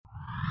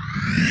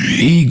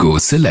Ego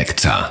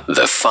Selector.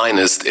 The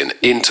finest in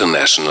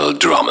international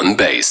drum and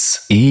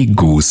bass.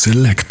 Ego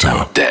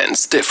Selector.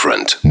 Dance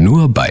different.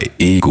 Nur bei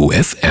Ego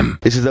FM.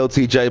 This is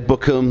LTJ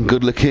Bookham,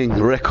 Good Looking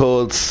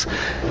Records,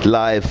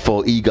 live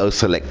for Ego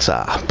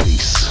Selector.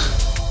 Peace.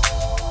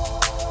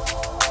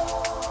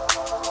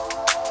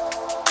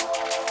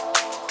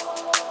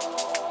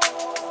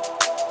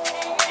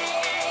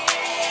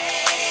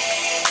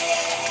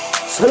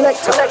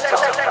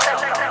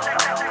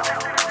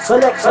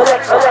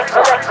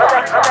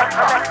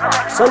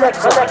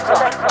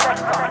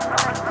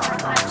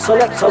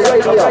 Selector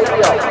Radio.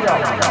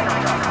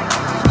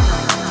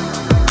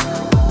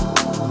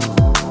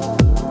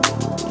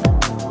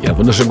 Ja,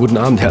 wunderschönen guten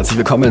Abend. Herzlich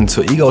willkommen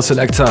zur Ego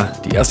Selector.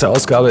 Die erste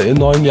Ausgabe im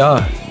neuen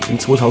Jahr, in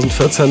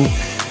 2014.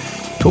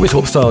 Tobi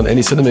Tobster und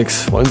Andy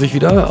Cinemix freuen sich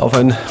wieder auf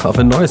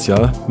ein neues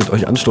Jahr mit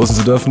euch anstoßen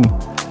zu dürfen.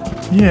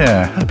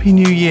 Yeah, Happy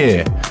New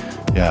Year.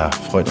 Ja,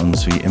 freut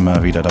uns wie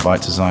immer wieder dabei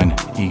zu sein.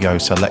 Ego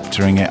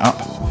Selectoring it up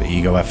für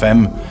Ego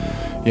FM.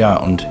 Ja,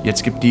 und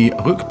jetzt gibt die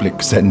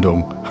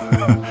Rückblicksendung.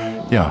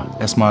 Ja,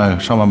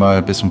 erstmal schauen wir mal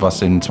ein bisschen,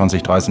 was in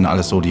 2013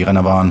 alles so die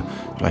Renner waren.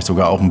 Vielleicht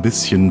sogar auch ein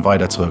bisschen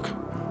weiter zurück.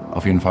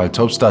 Auf jeden Fall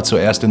Topstar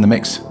zuerst in the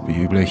Mix, wie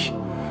üblich.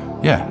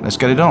 Yeah, let's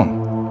get it on.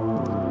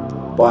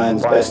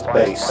 Bayern's best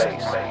bass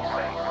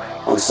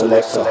on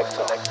Selector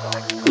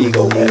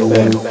Ego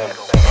FM.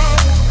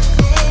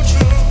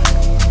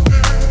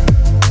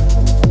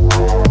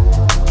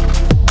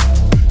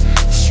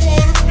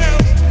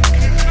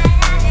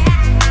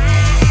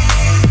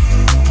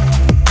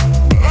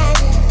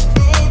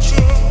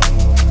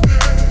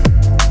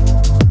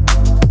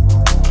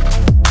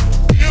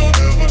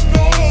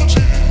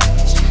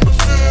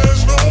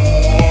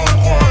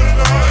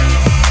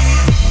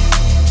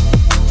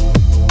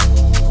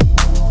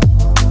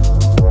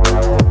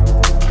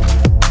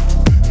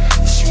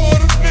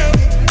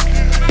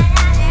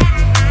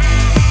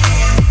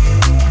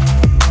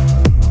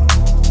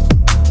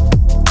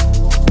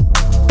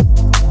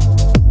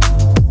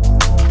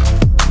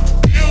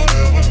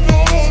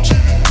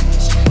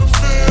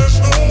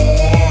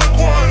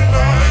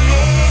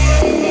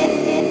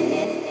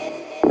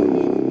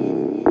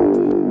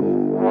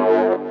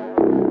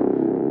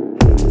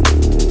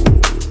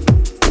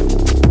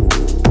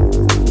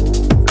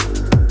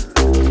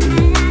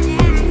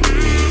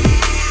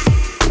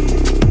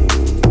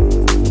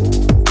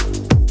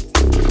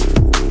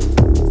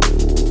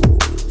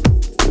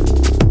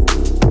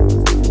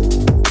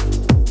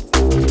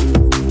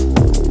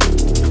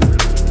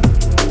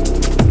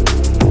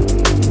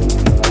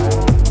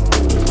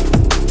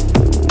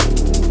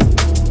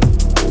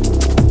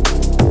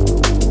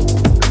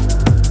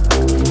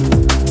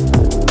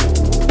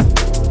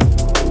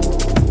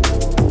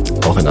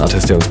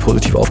 Der uns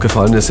positiv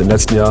aufgefallen ist im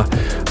letzten Jahr,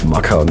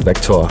 Maka und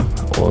Vector.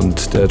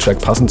 Und der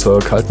Track passend zur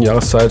kalten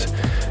Jahreszeit,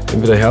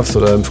 entweder Herbst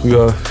oder im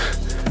Frühjahr,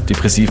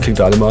 depressiv klingt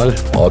allemal,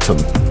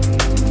 Autumn.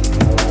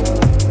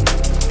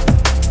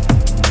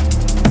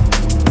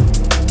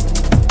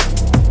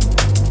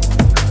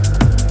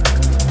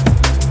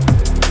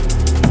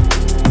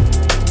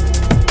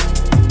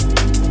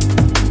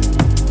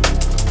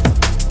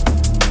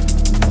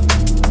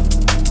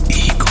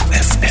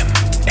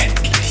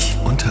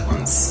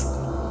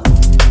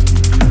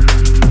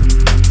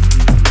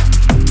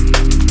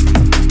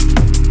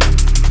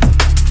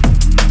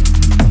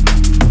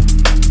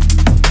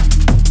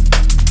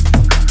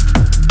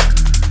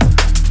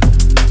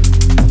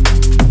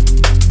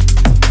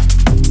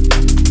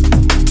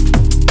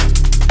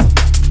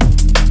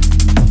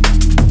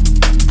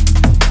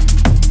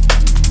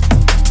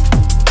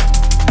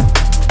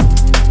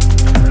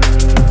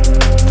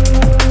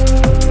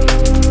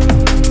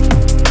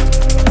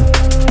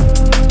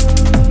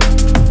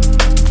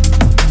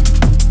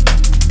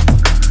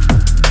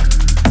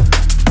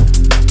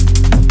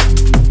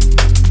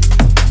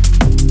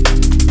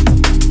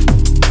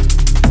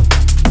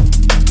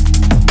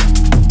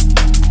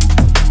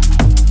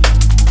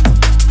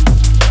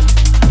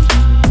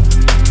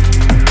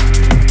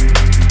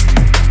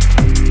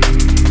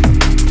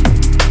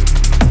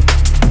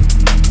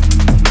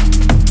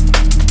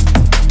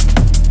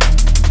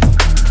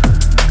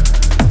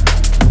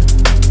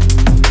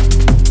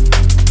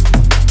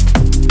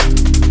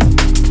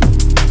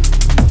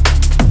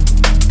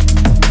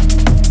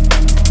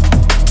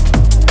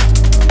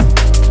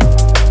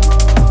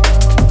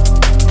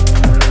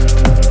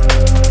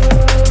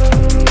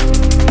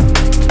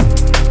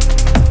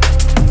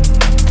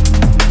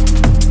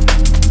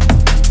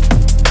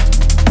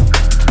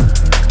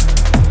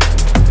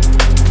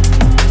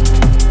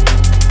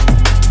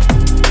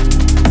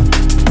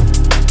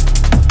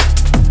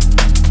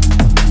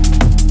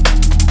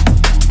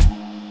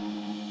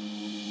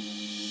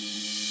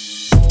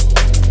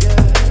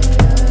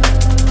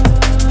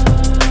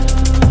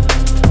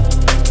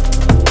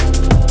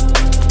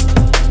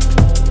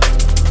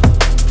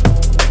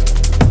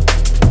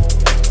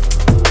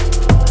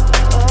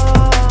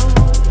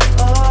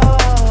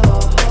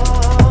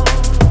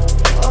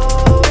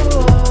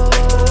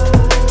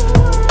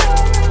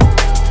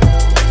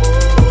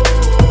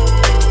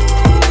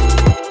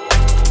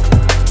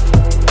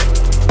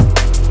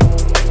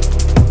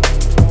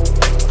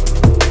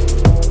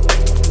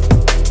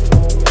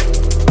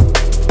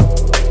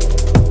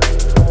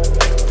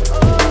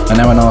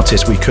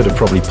 artist, we could have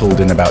probably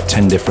pulled in about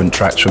 10 different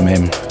tracks from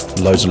him.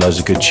 Loads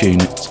of good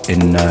tunes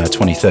in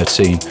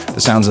 2013. The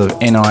sounds of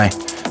N.I.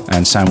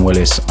 and Sam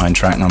Willis on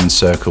track Numb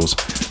Circles.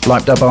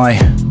 Light Dubai,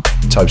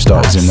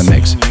 Topstar is in the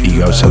mix,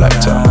 Ego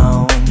Selector.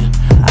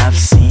 I've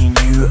seen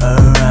you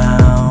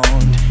around,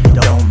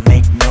 don't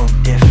make no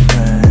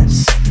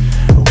difference.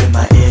 With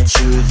my ear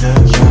to the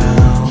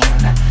ground,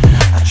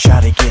 I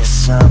try to get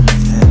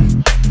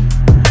something,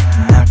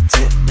 knocked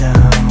it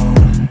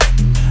down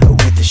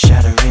with the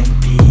shattering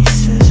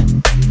pieces.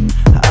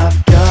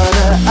 I've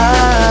gotta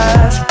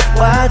ask,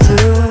 why do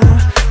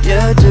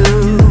you do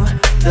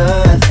the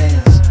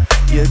things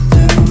you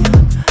do?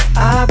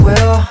 I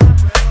will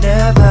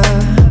never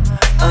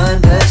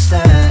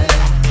understand.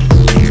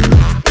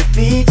 It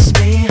beats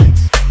me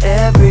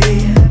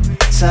every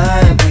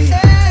time we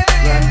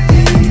run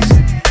these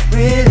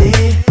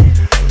really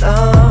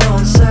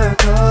long circles.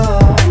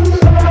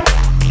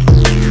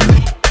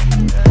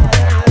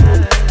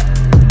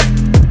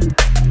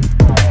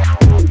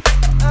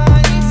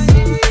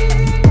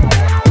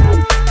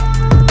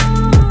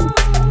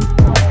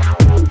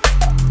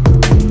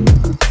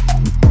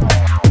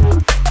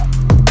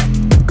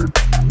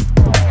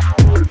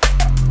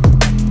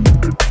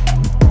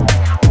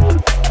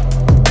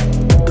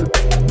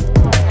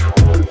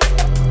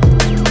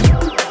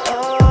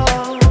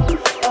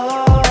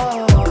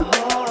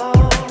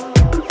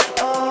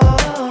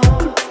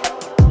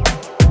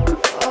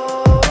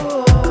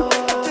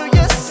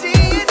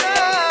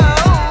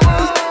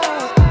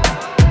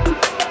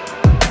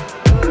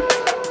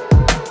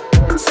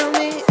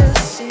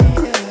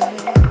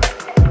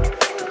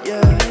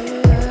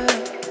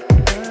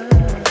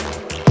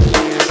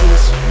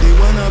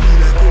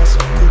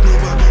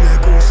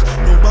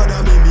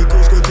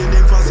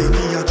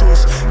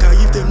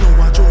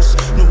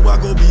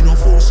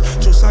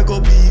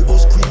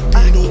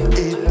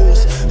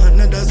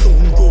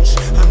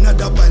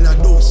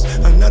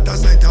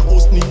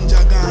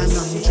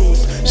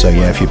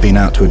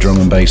 To a drum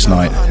and bass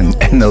night, and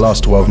in the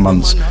last 12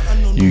 months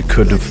you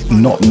could have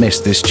not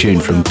missed this tune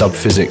from Dub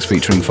Physics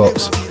featuring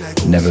Fox,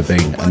 Never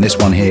Been, and this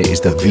one here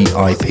is the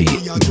VIP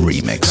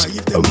remix.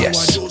 Oh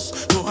yes.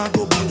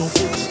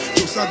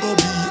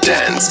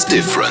 Dance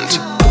different.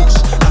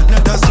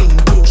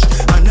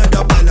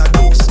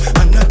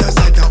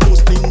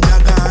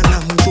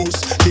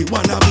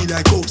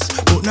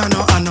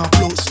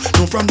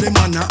 From the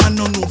manna and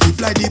no know fi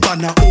fly the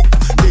banner up.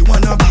 They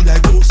wanna be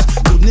like us,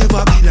 could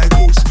never be like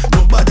us.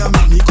 Nobody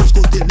make me cause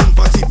go tell them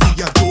fancy fi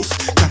a toast.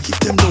 Can't keep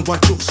them no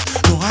watch us.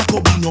 No I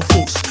go be no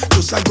force.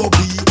 Just I go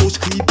be us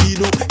creepy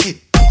no head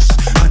push.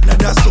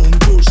 Another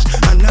sound push,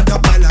 another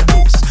pile of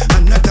dose.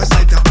 Another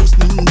sight of us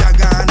ninja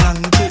gun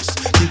and toast.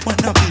 They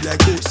wanna be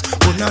like us,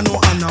 but no no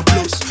and a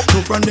plus.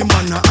 No from the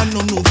manna and no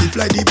know fi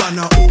fly the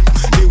banner up.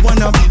 They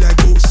wanna be like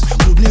us,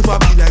 could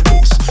never be like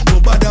us.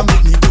 Nobody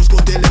make me cause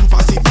go tell them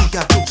fancy fi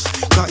a toast.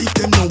 Cause if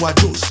them know I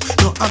just,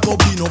 no I go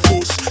be no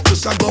force.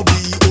 Just I go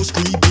be us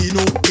creepy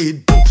no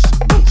head boost.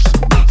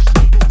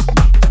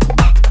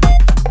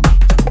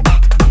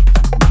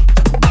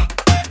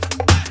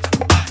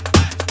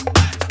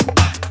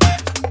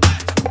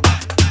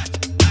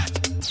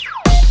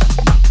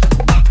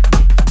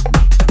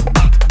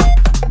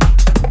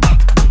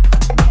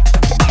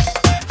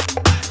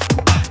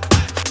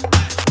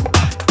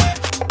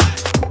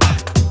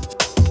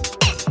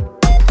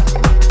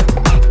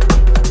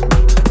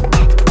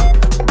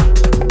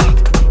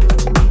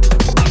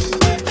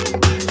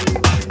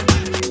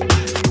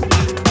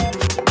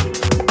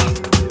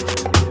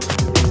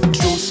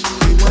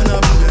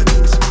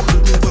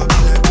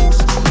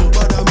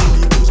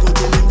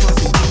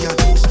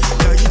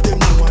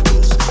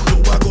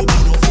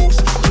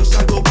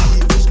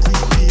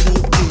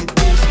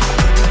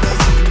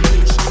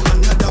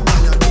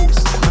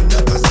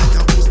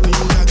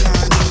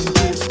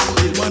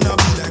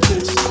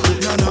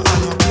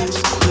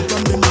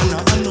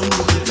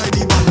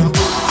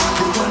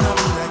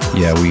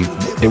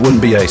 It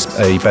wouldn't be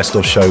a best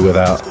of show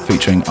without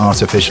featuring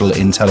Artificial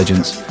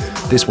Intelligence.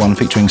 This one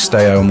featuring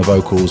Steo on the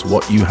vocals,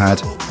 What You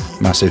Had.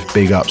 Massive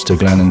big ups to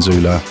Glenn and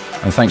Zula.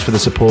 And thanks for the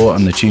support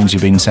and the tunes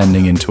you've been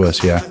sending in to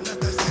us, yeah.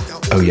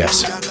 Oh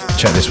yes,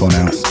 check this one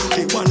out.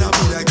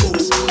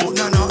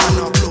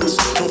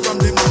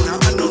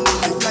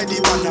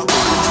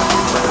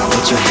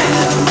 What you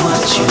had and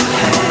what you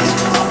had.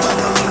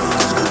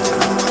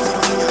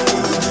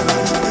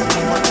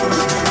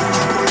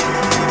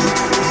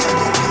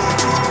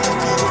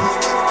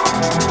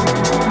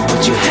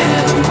 What you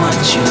had and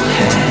what you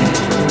had.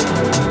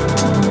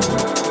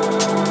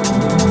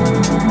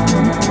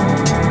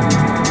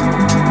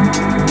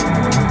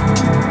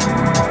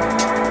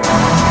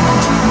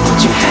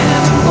 What you had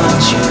and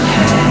what you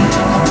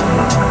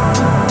had.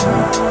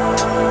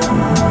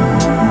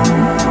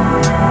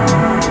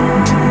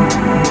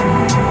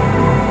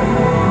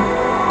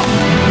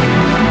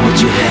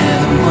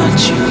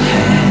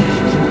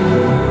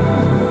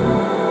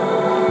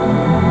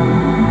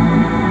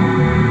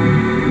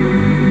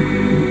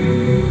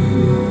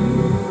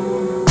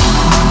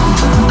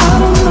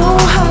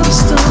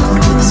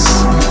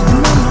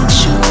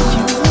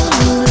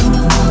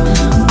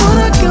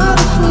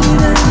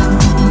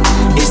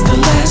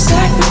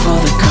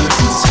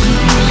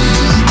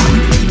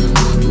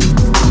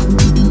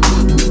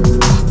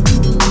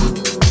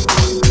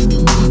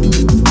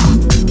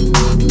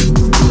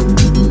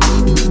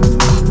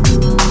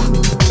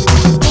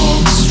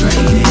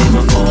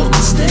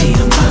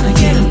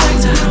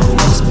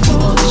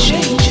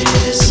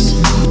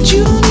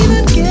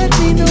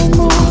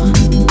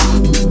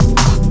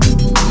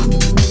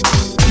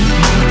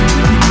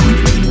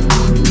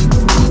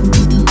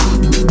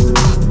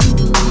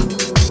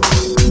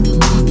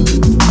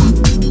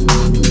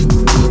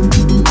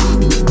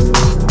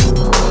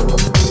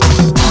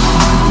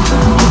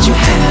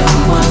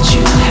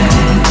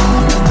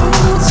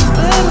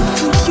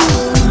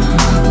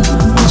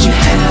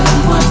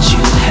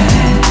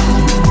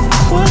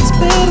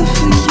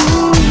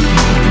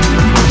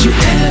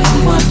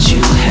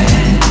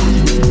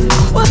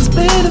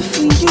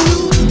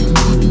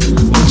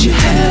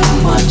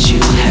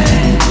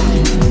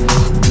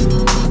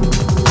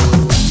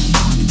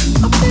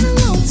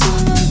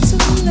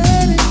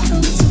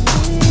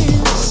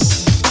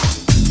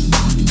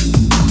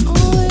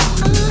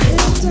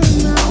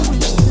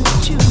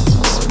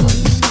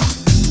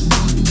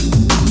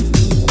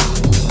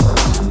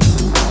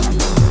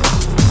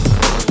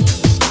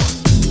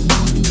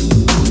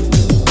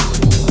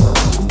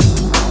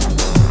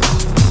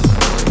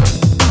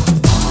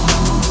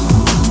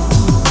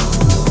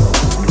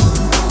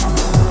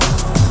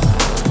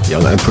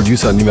 ein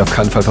Producer, an dem wir auf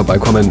keinen Fall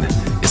vorbeikommen,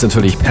 ist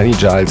natürlich Penny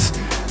Giles,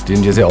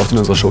 den wir sehr oft in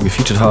unserer Show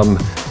gefeatured haben.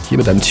 Hier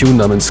mit einem Tune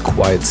namens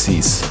Quiet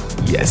Seas.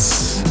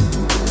 Yes!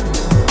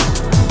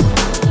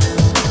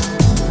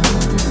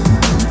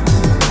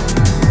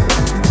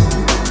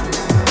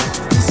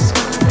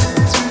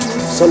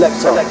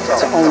 Selector,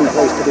 the only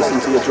place to listen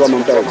to your drum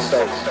and bass.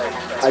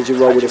 As you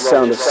roll with the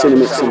sound of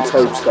Cinemix and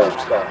Topstar,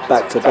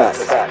 back to back,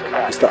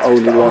 it's the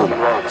only one.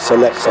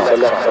 Selector.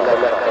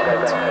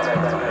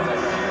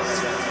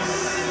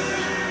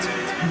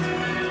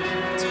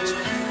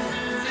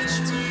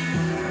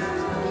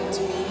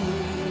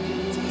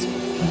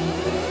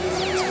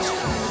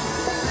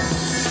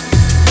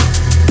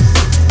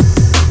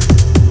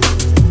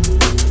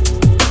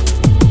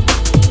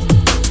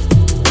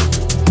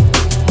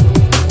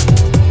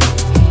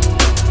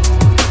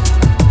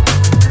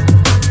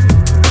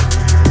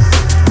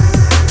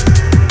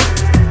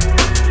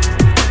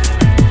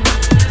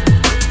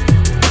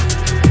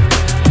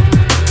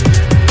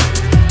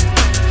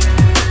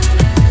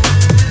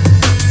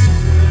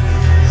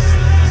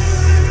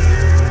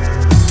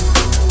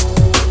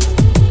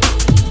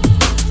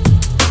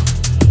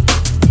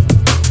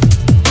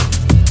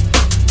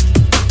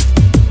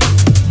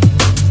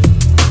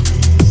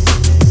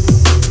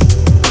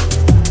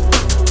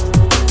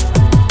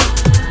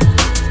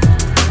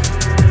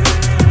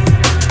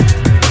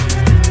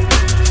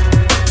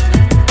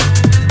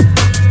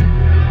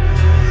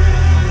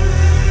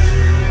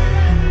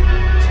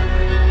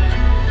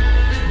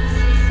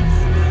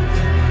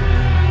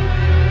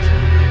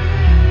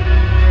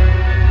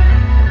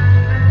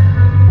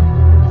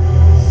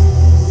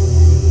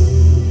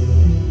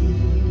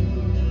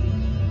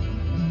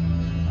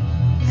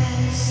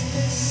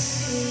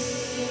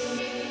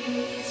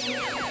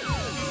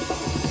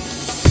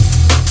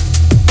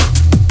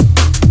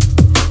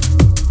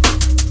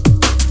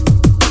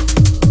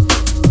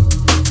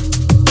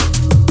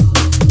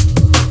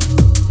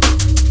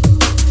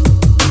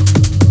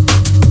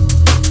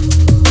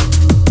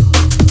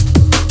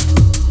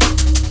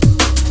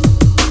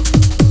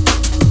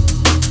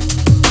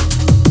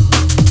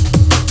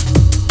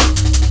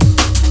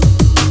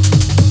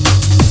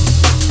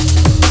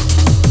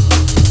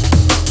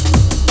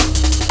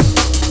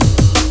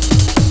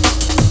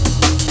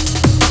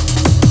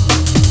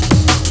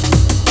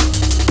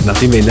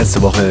 Nachdem wir ihn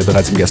letzte Woche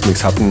bereits im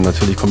Guestmix hatten,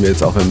 natürlich kommen wir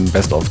jetzt auch im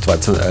Best of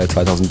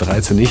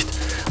 2013 nicht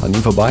an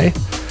ihm vorbei.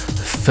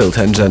 Phil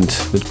Tangent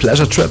mit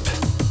Pleasure Trip,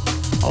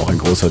 auch ein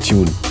großer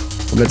Tune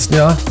vom letzten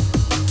Jahr.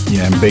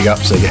 Yeah, and big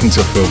ups again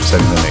to Phil for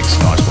sending the mix.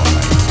 Nice one,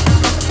 mate.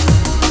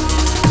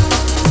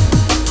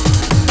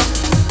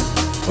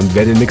 Und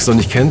wer den Mix noch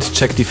nicht kennt,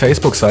 checkt die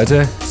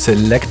Facebook-Seite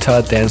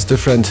Selector Dance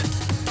Different.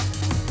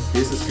 Wie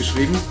ist es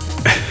geschrieben?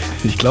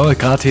 Ich glaube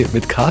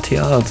mit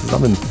KTA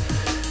zusammen.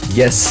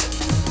 Yes,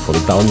 for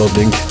the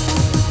Download-Link.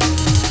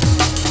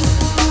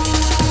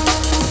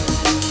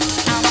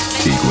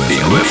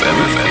 Ego FM,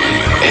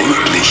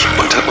 endlich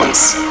unter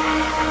uns.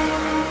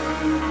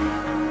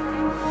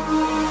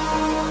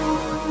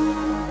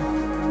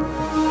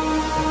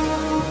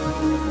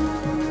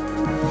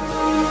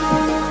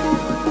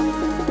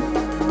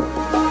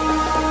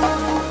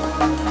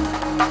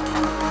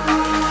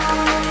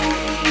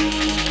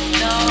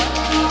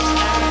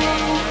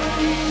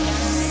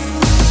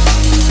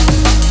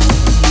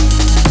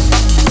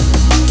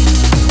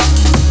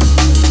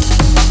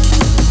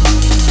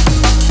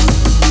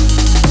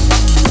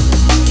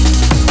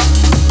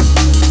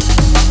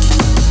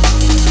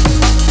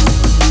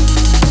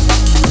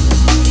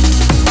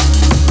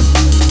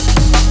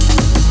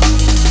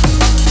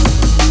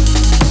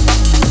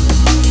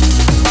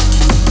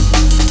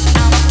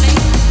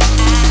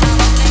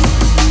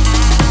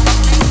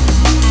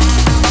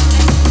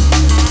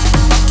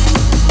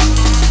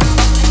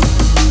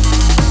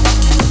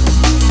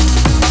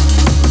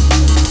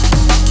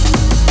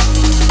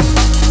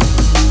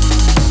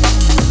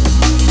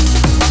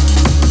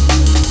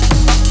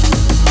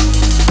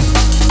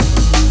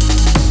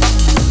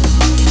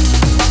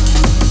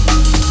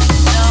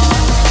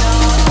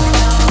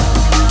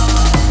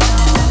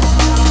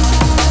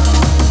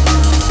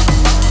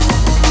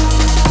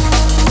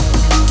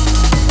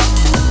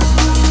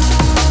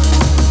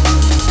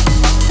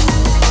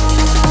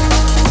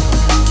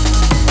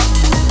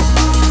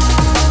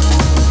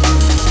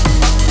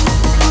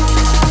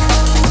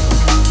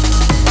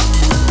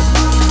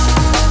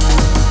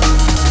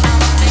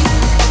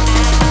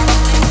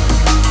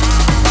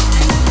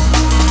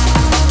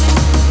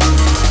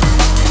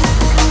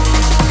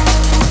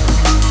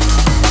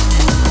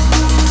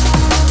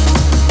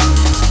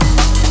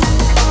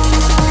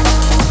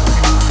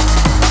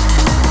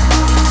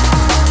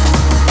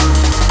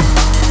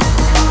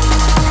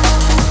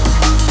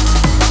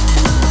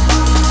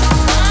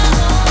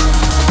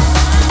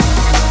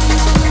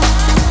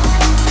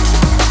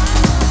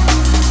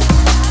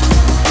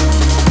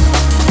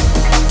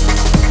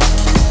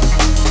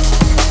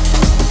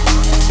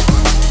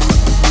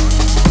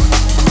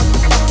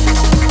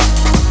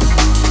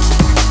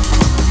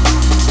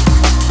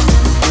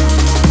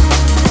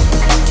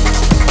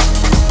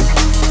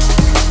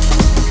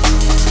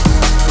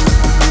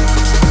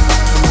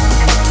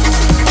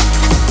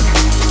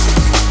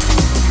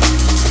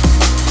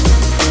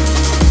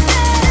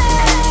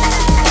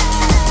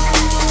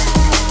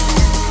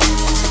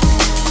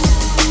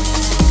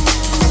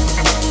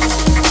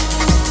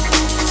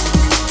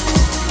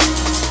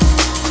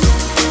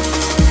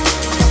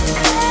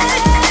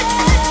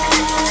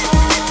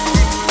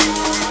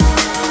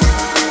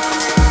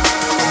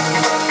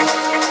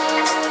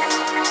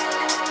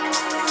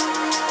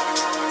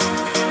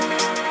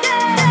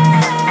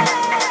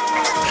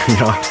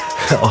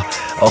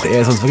 Auch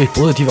er ist uns wirklich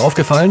positiv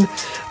aufgefallen.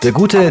 Der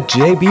gute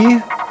JB.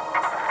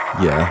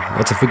 Yeah,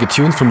 lots of wicked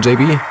tunes from JB.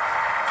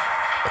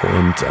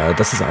 Und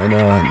das ist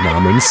einer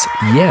namens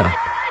Yeah.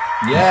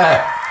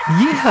 Yeah.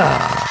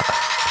 Yeah.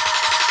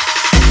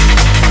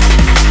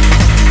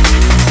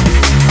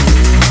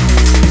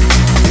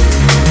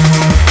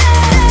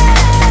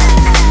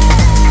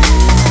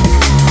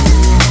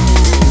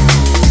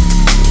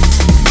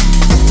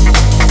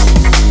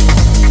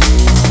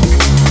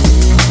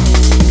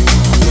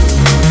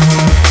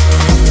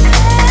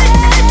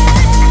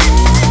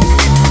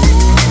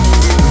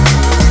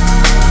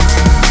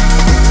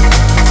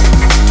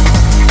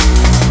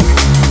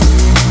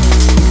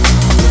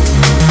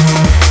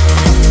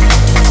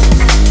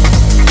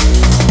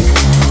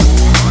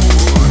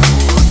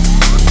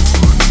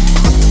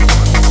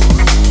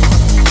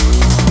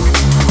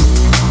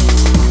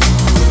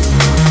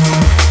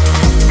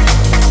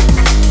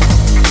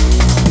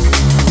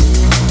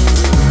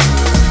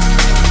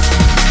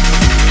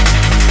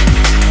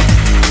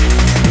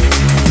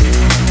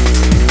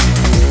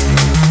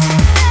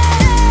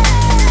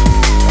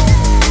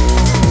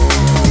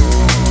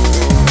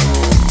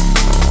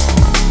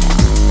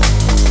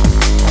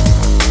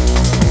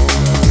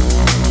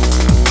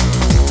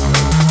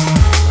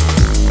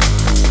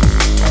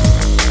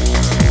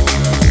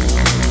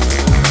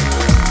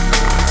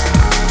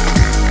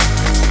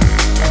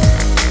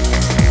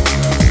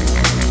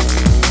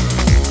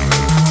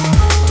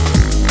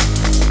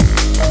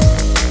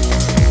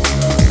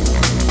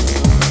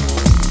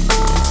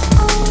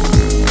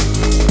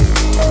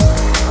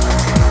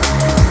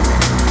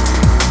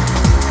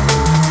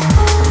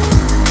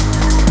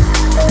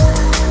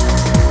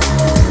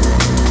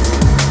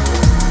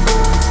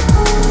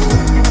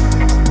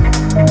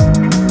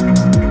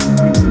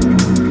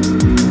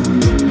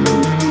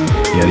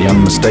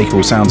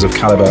 Unmistakable sounds of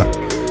Calibre.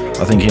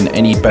 I think in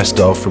any best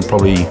of from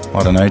probably,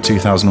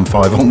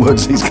 2005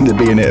 onwards, he's going to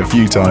be in it a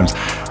few times.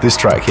 This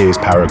track here is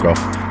Paragraph.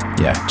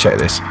 Yeah, check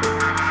this.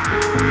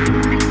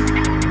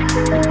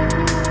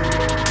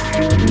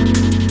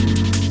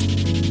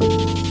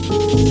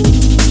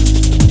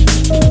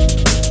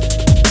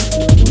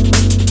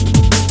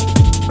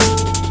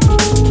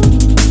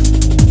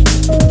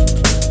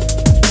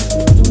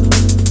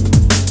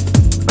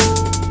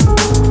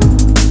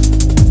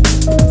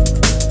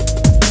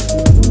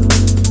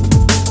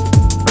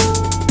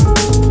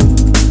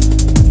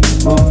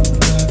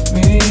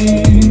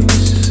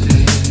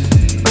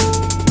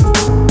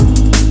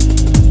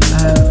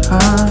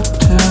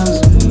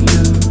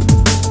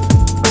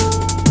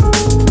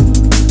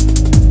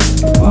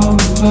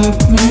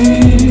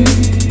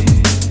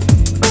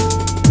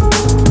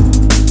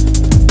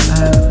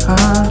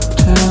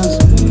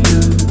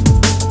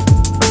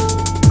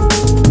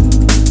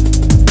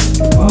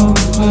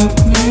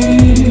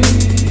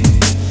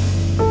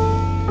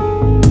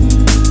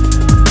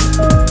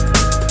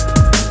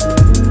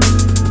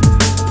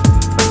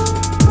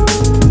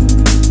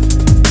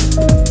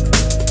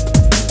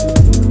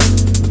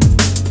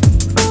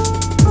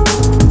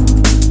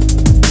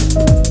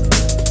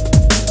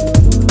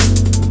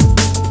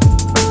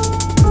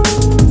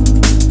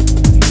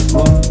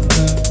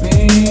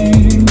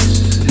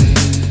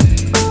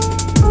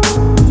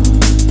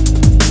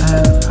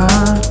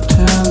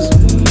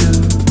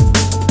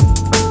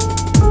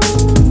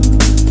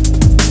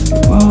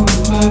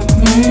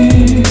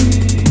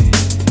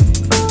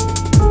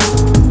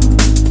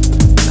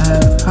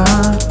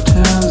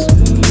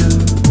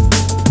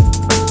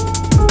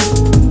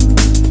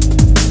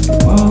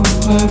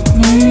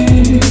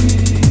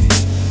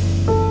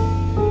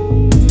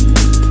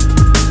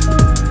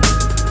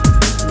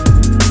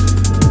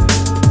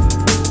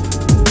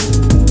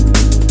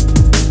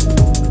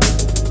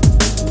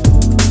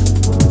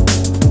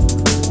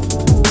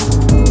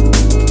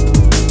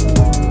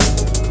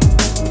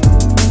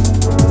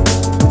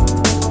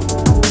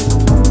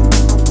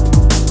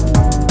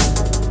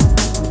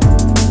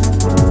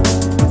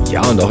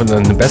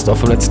 Best-of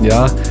vom letzten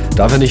Jahr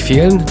darf er nicht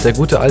fehlen. Der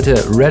gute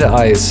alte Red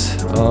Eyes.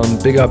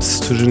 Big Ups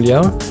to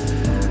Julien.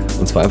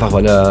 Und zwar einfach,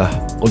 weil er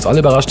uns alle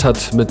überrascht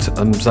hat mit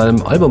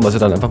seinem Album, was er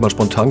dann einfach mal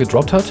spontan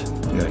gedroppt hat.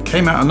 Yeah,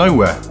 came out of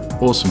nowhere.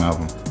 Awesome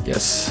album.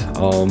 Yes.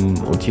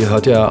 Und hier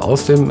hört er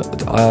aus von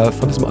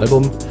diesem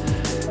Album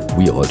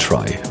We All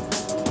Try.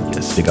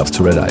 Yes, Big Ups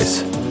to Red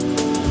Eyes.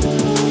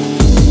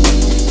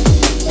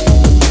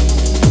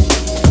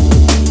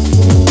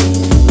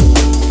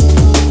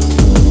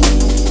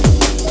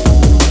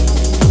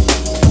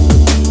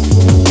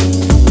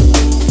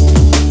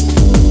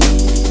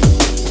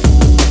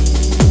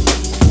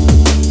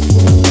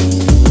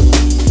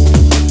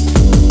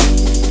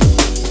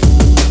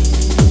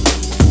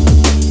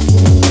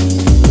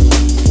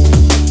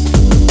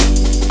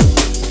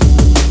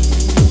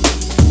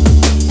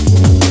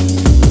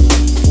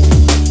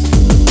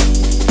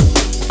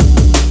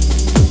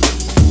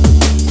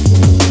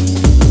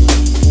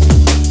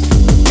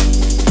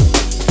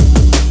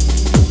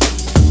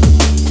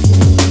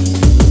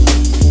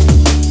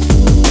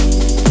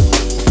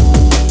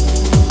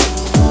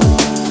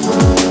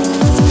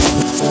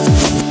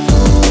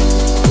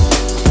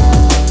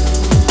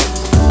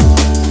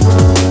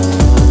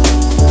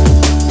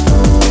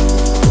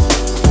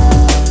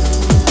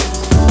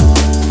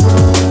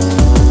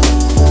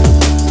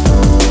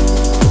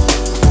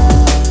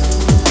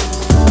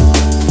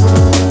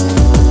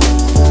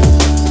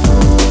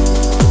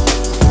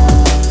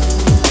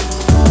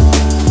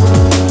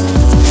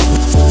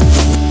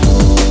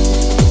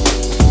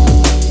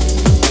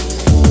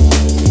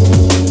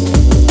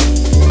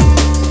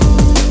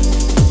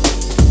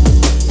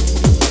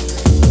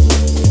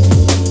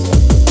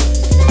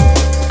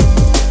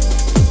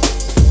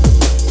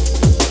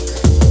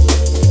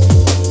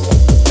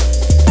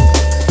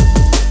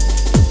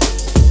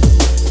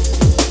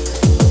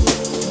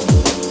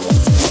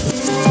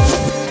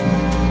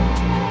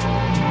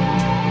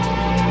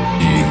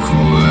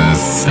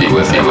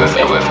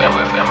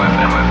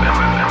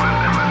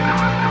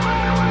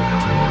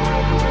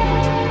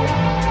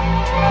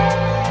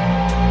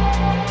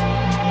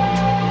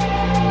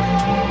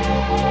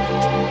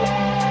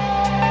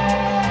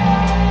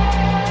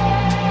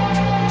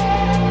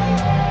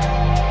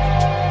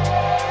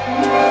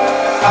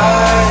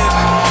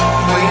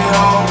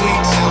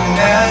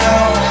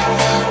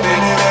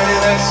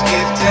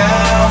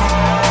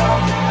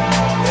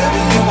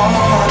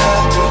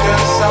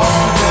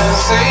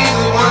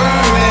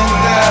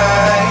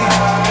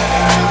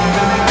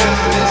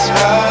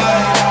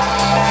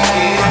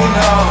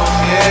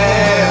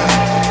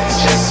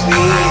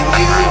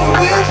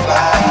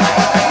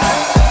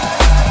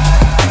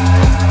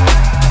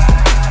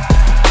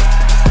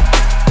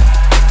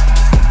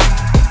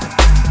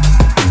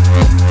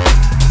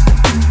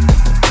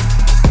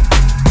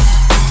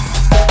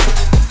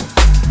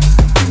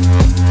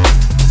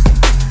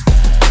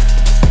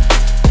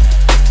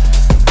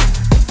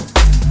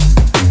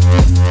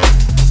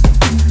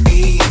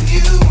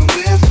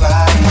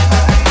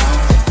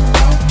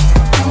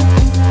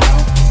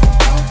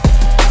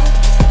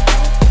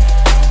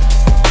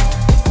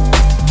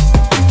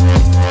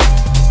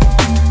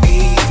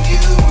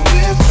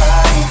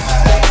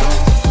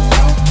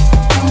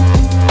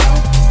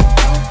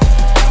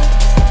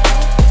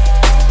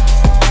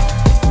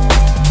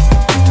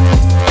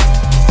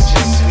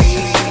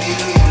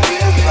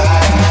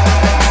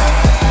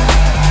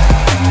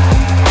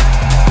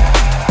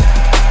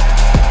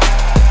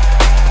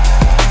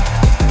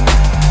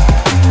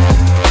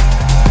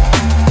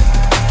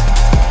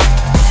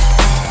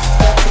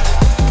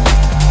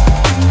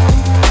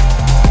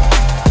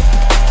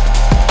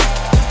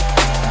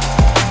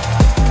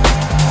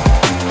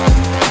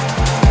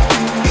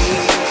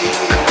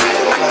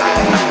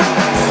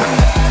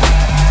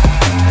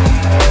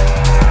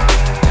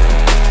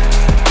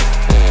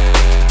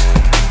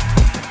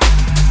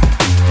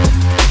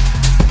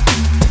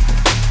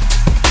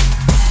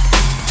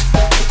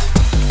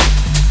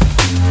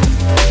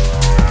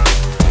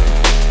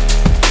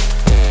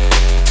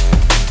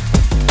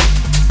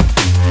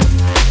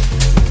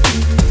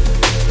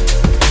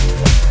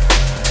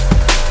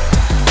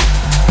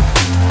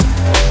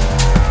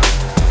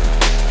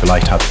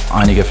 Vielleicht habt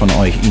einige von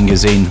euch ihn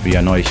gesehen, wie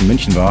er neulich in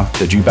München war,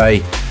 der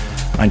Jubei.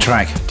 Ein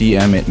Track, die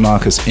er mit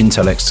Marcus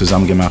Intalex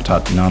zusammen gemacht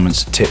hat,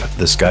 namens Tip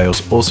the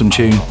Scales. Awesome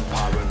Tune.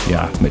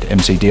 Ja, mit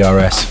MC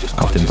DRS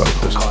auf den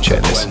Vocals.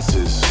 Check this.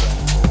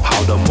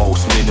 How the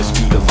most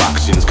minuscule of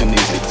actions can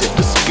easily tip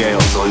the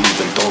scales or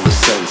even dull the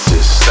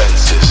senses.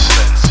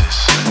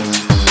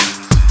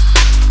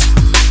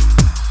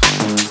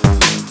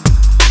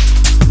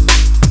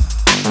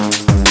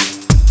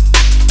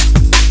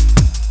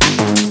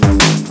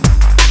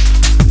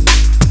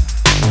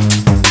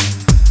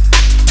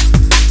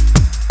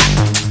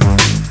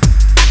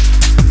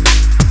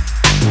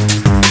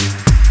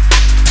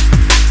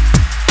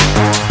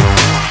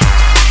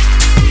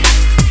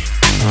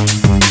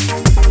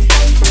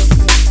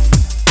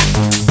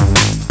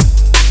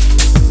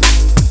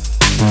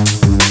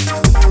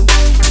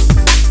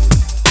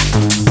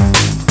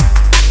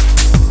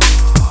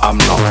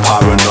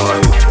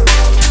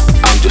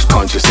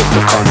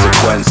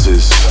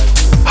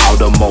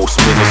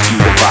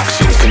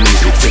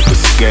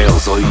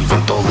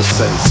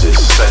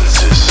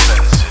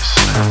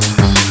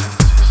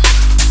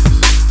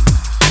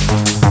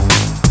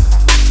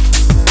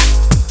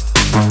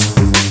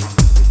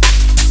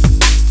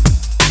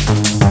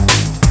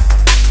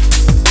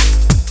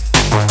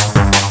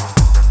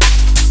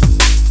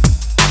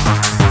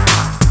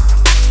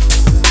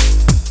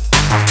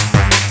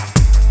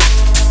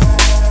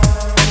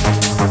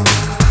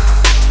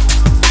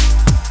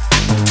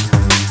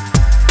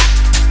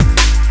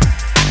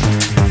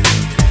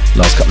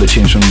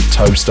 Tunes from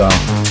Tobestar,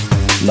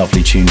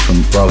 lovely tune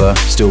from Brother,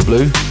 Still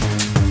Blue,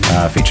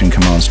 featuring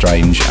Command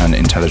Strange and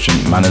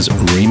Intelligent Manners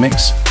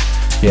Remix.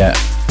 Ja,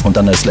 und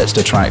dann das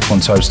letzte Track von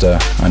Tobestar,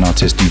 ein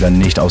Artist, die wir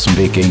nicht aus dem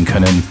Weg gehen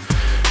können,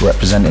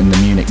 representing the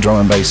Munich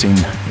Drum and Bass Scene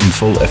in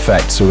full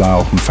effect, sogar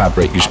auch im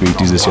Fabric gespielt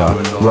dieses Jahr.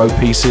 Road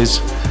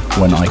Pieces,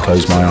 When I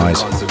Close My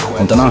Eyes.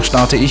 Und danach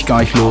starte ich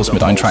gleich los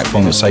mit einem Track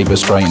von Saber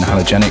Stray and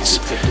Halogenics,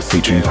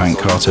 featuring Frank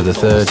Carter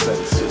III.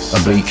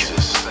 Oblique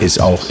ist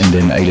auch in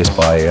den A-List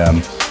bei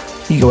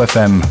Ego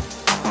FM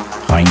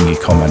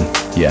reingekommen.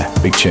 Yeah,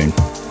 big tune.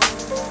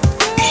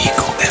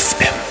 Ego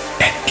FM,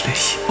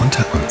 endlich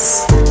unter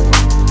uns. Yeah.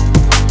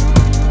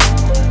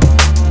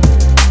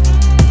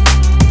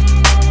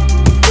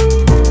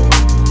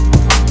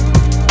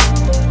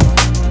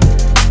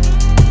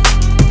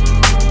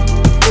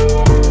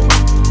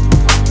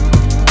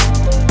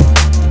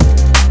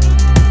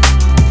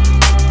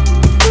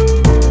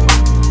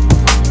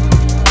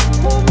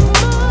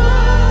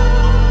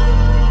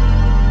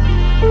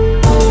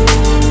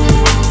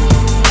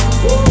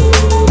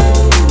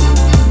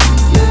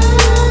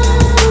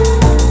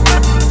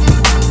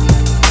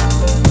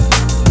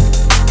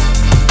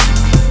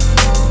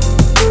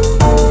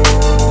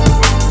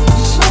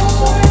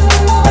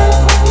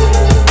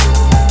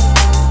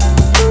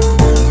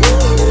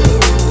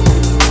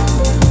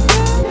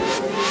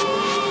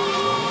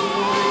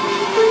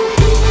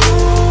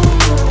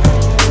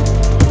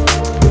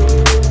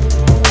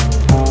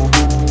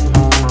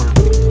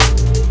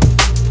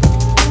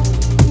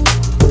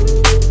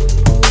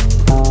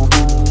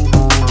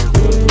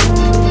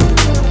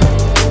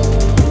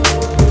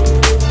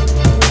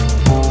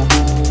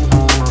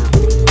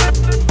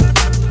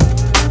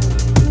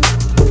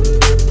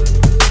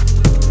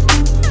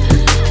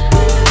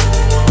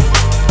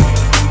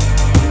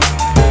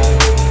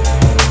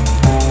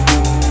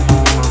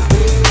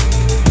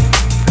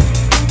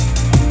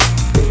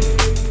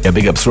 Ja,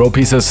 Big Ups Row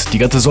Pieces, die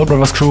ganze Soul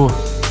Brothers Crew.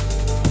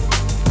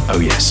 Oh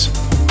yes.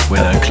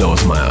 When I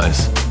close my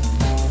eyes.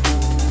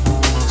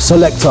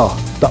 Selector,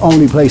 the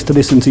only place to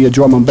listen to your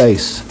drum and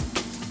bass.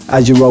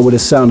 As you roll with the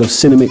sound of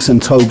Cinemix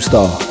and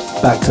Tobestar,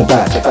 back to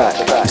back,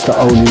 it's the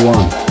only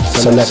one.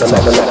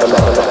 Selector.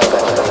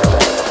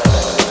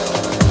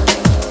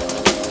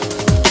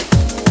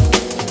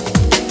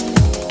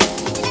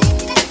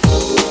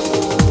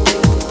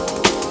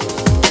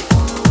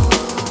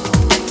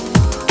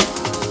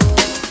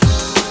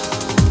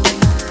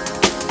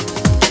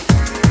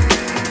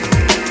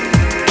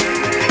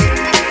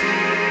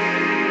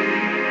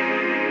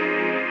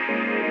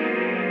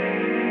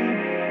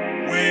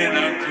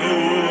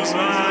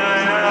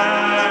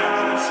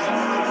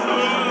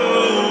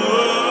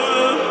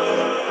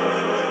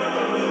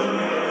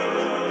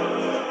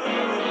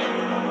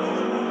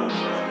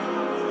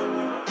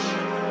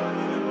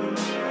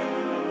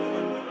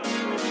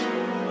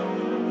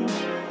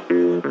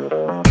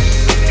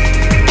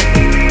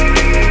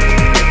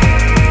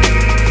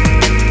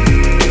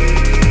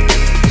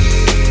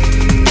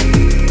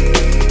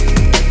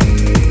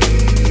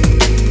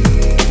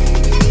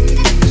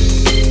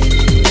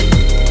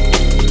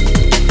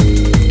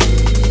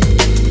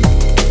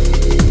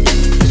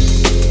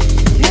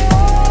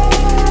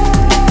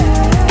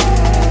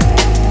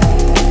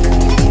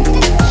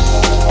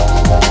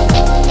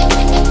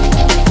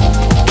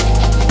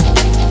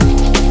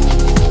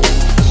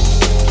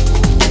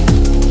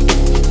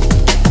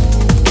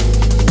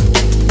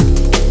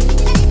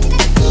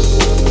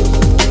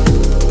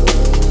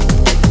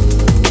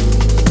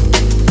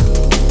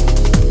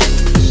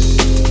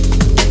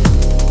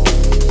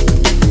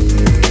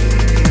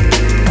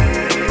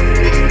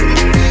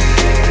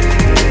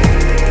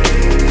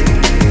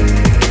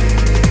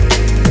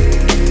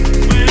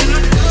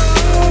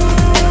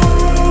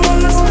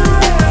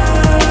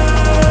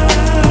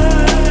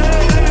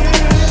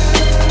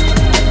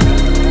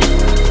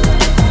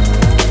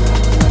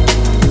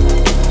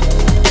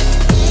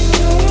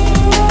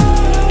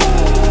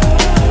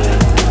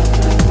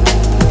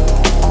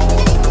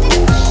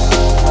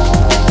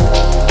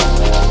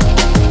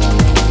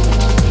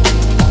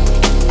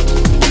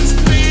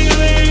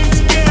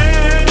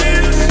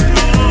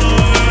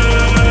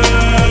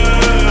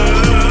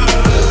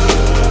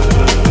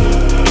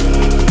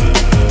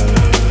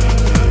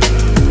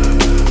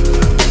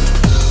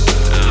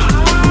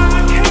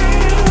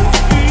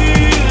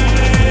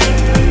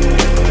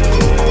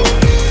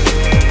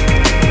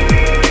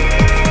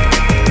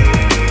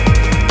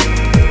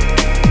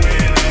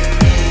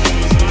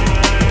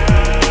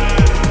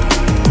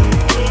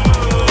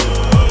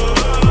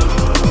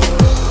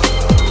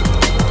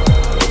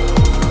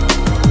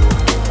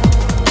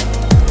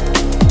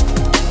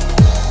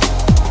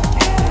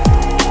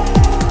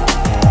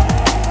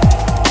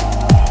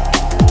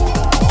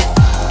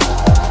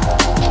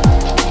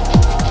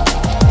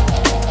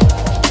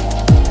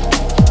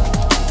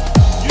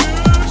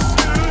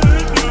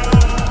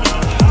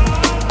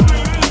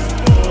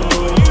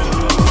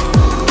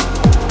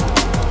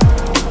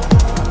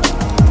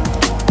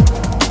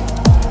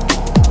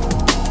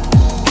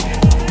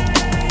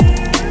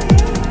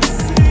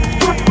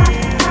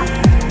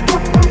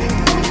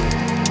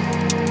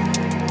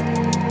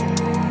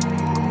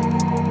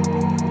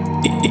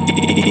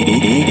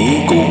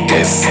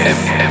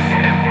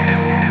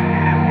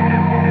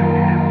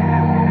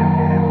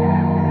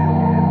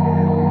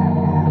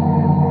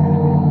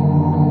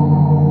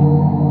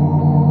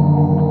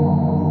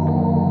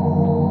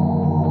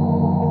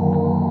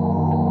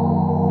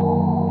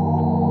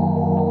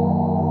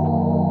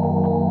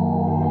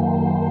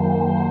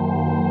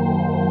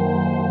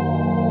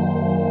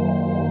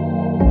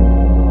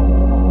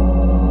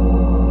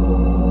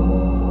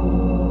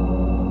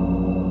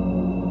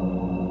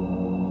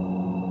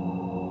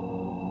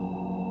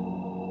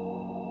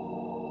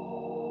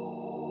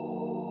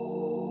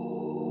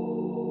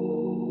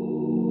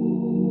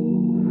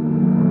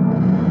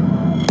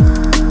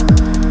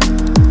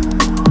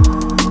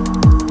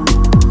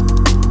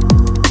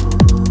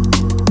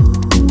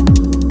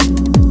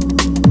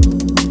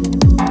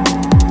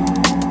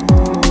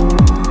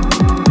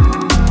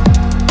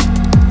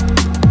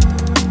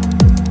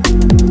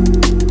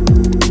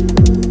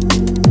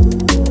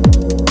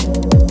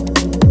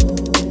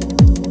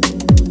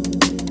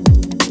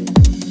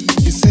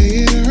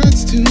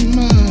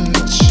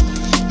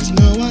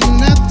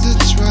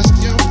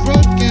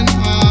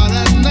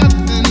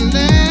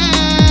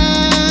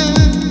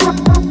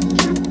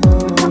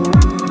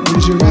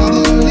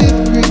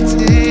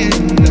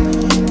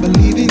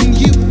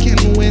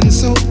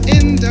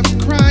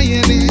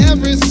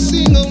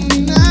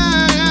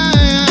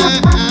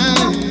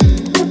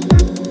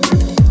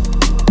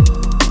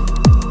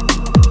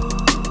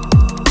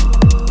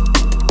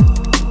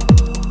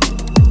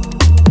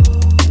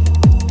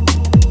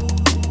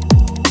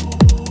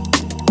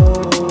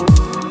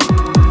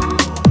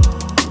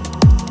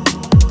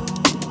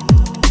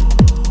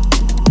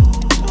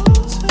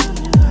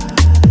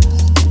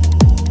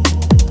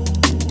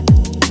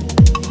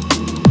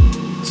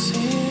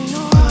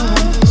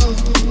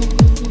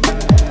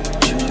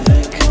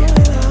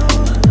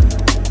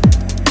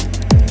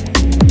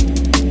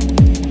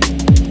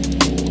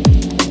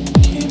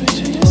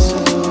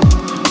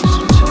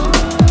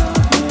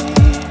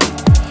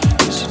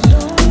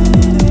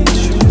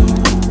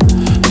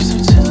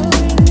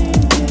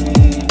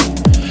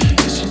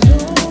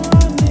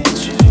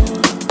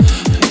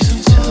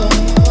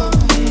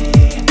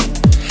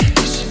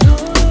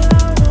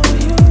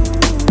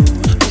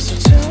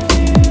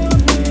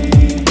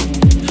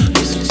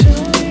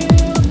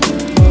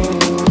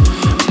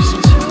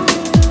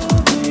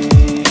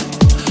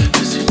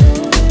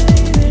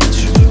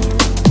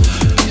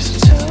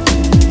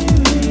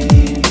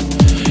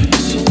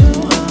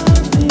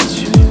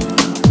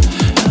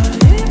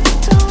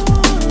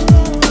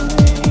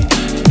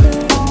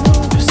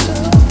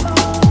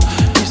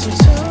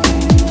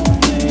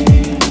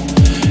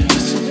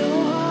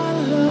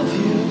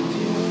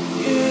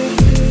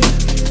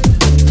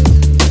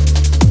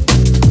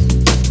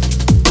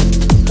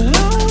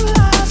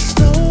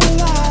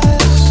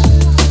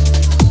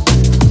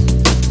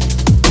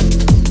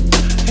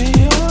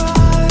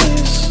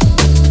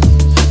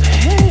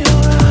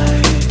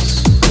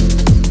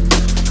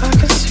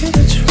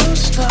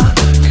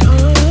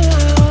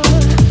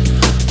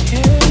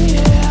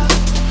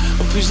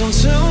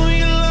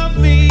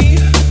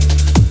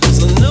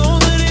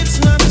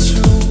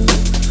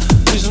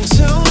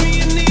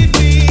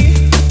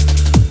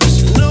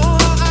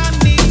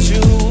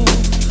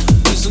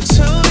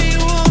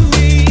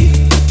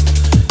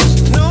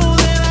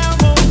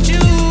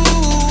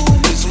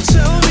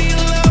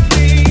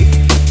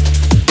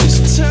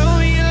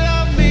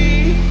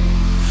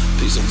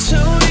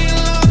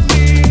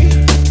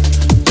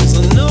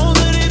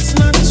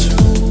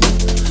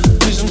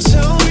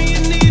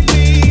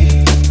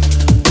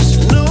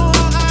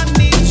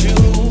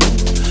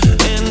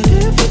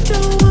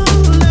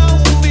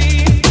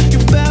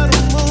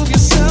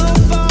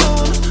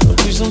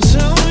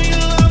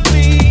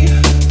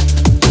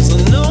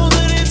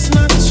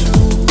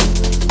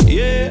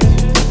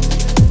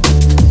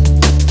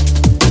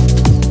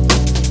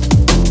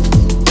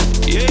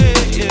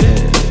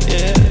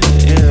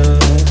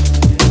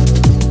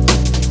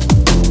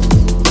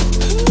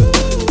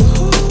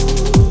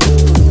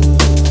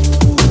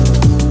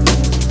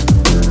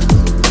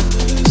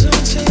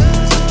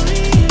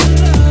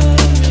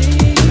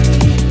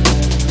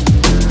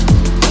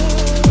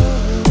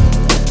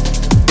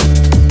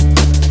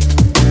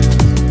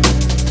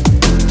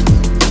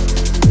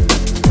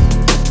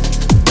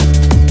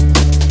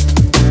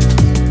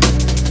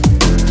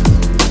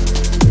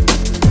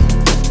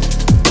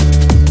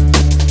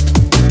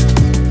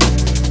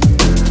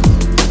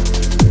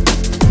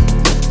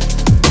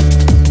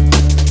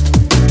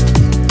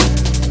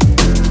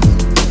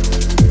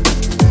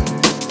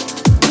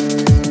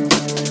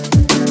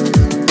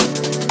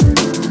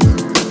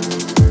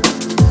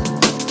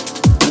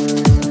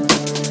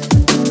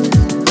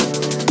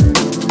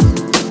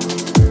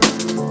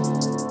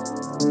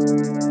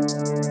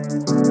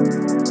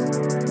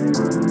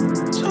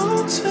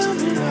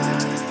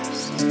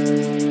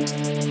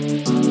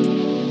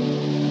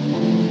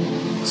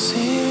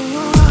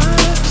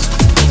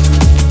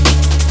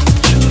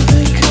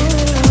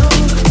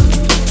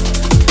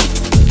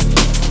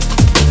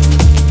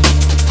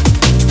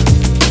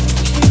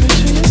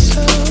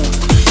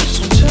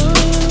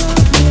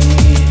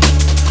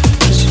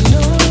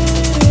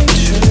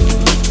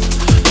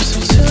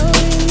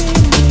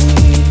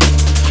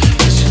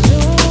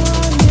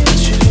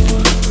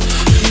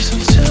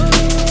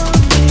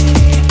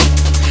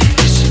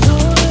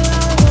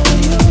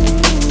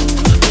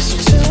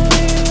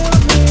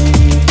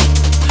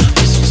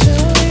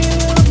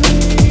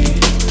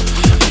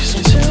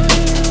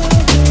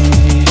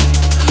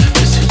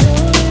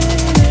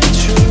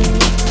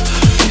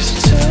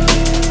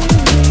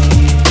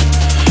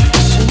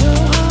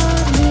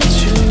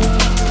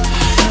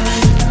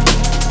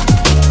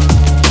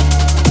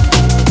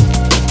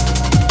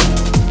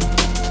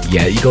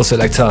 Ego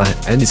Selector,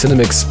 Andy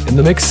Cinemix in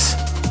the Mix.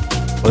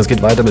 Und es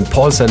geht weiter mit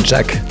Paul St.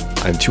 Jack,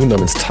 einem Tune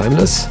namens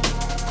Timeless.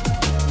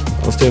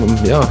 Aus dem,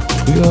 Frühjahr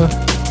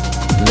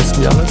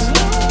letzten Jahres.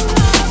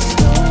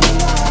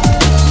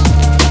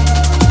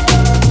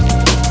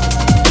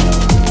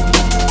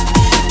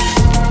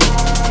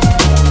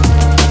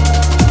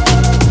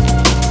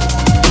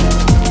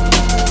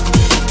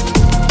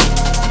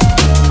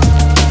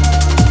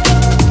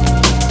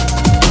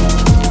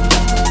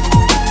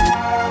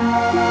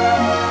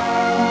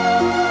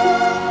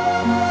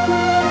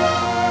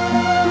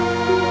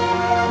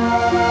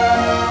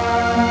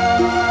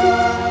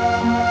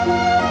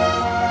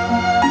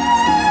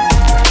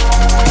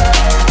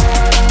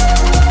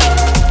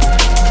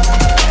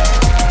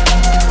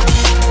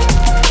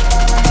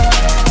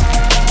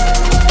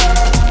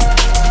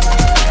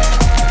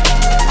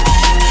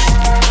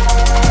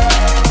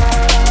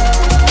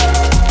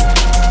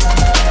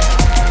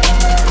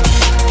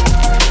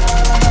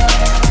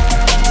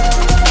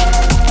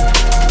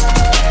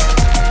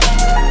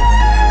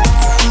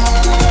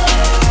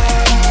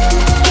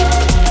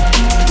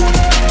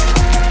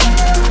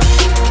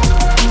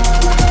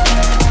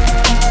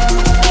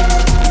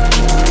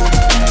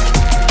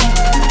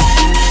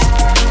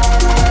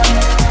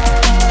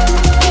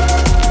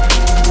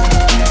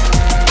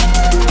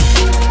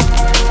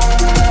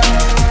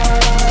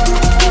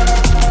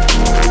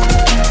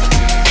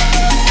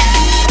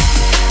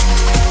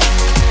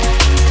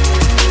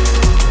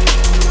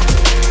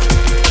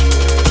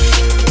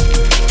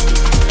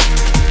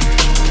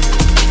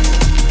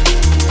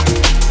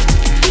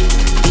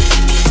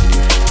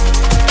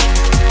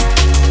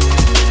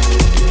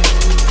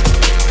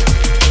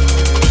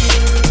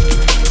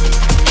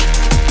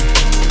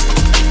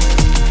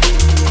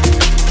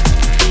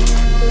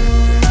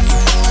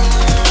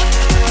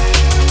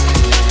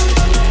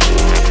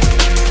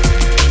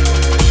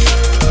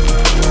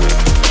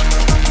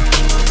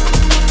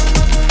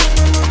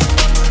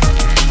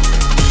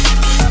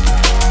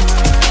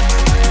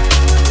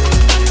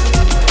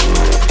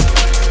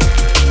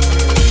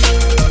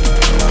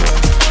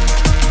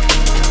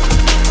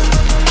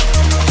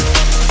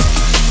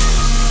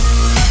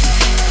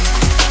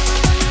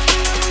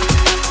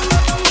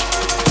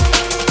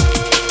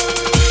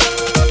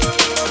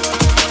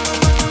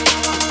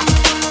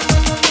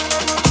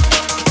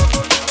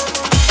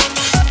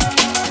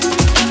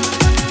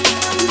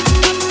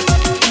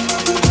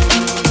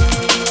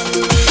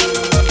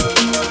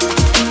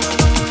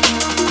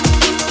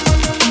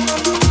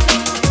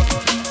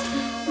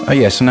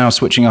 So now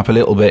switching up a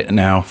little bit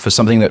now for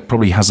something that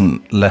probably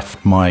hasn't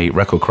left my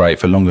record crate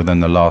for longer than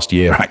the last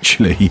year,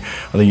 actually.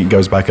 I think it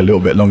goes back a little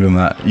bit longer than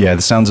that. Yeah,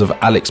 the sounds of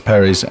Alex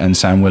Perez and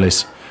Sam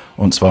Willis.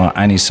 Und zwar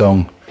Annie's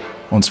Song.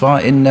 Und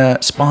zwar in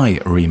Spy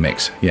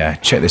remix. Yeah,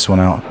 check this one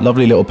out.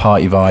 Lovely little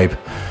party vibe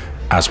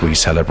as we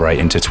celebrate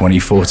into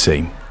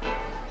 2014.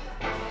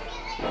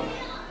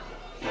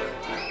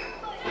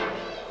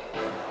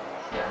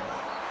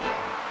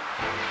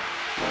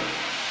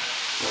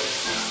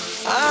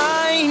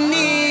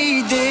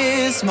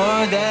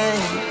 More than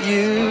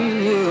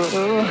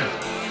you.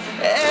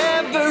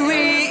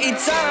 Every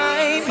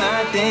time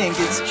I think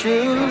it's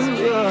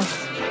true,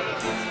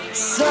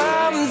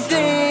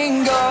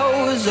 something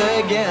goes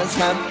against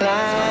my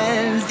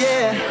plans.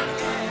 Yeah,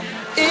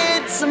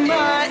 it's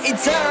my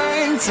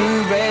turn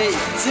to break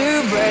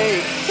through,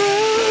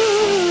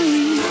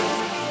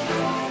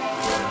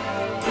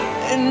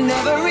 and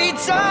every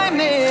time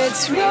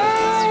it's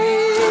right.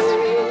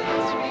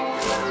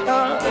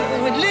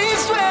 At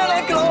least when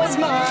I close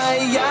my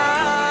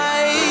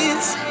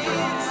eyes.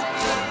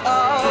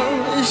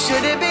 Oh,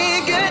 should it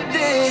be good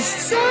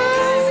this time?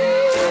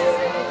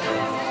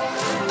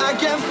 I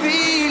can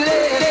feel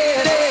it.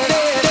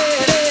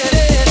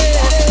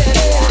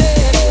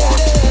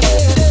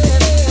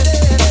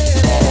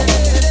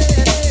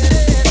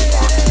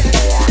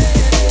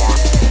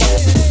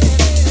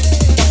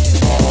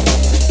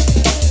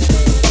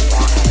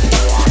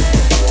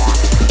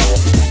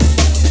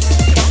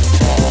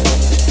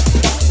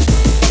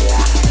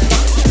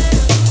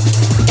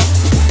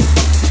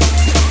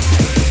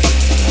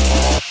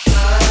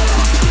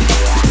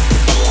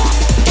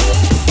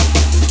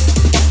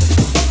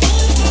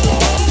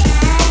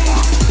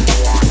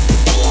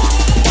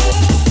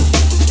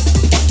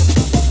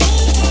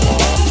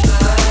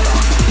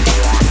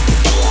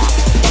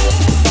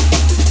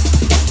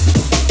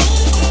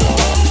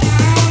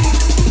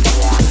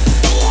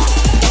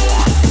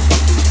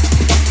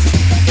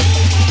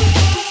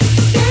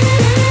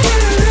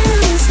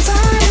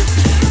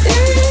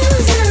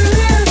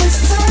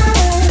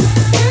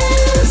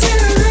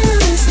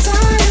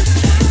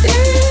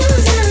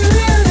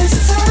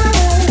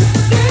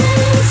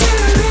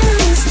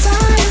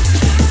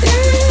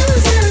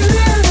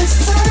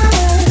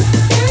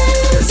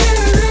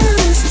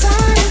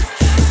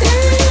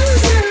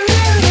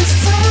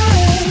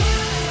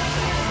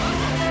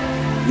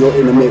 You're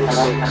in a mix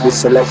with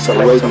Selector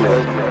Radio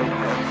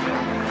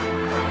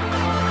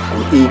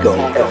and Ego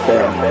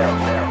FM.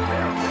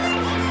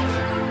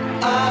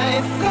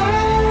 I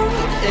found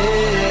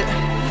it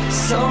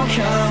So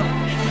come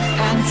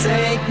and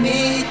take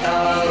me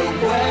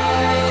away.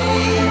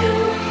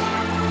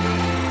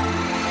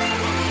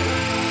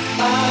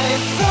 I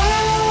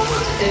found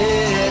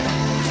it.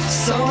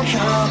 So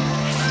come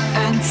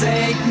and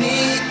take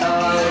me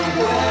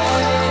away.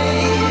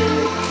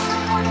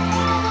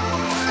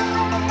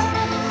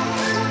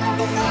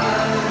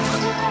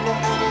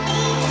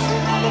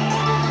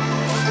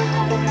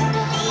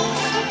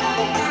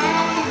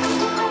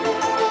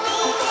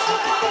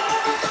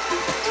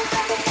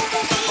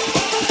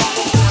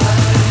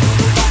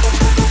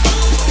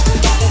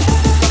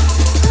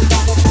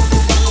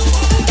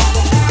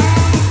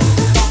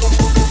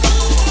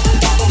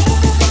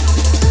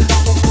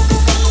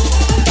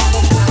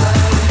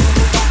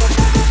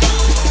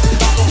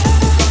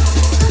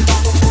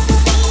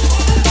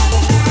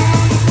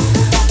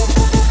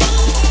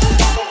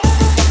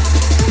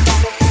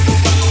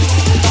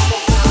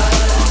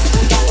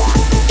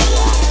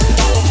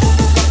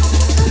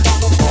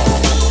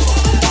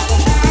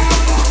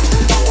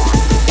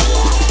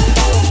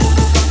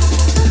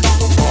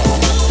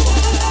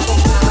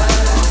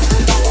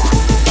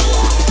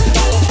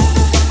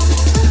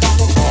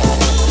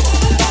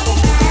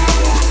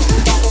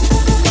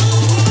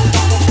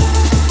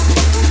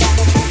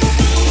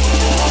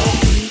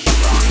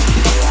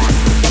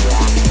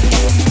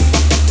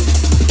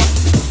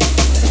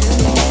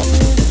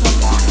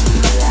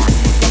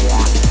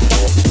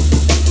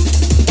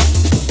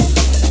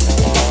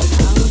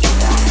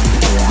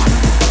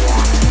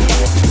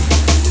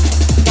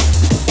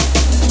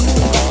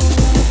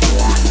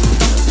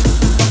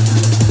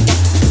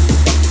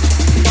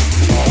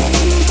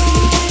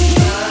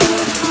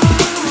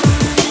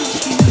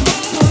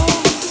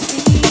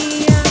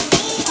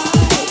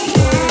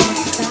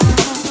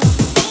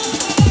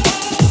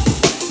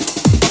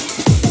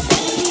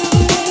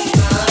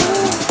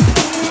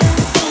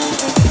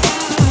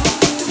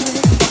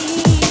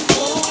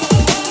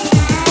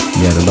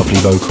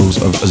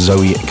 Vocals of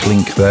Zoe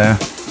Klink there,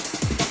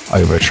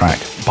 over a Track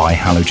by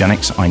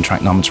Halogenics, ein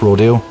Track namens Raw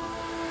Deal.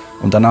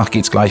 Und danach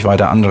geht's gleich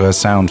weiter, anderer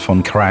Sound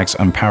von Crags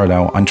and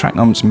Parallel, ein Track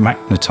namens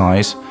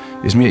Magnetize.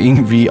 Ist mir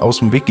irgendwie aus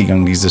dem Weg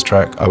gegangen, dieses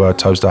Track, aber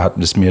Toaster hat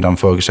es mir dann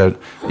vorgestellt.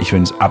 Ich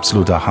finde es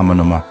absoluter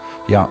Hammernummer.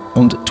 Ja,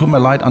 und tut mir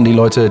leid an die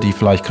Leute, die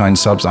vielleicht keinen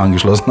Subs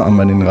angeschlossen haben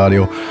an den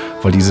Radio,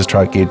 weil dieses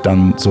Track geht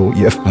dann so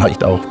ihr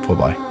vielleicht auch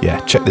vorbei. Yeah,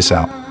 check this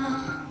out.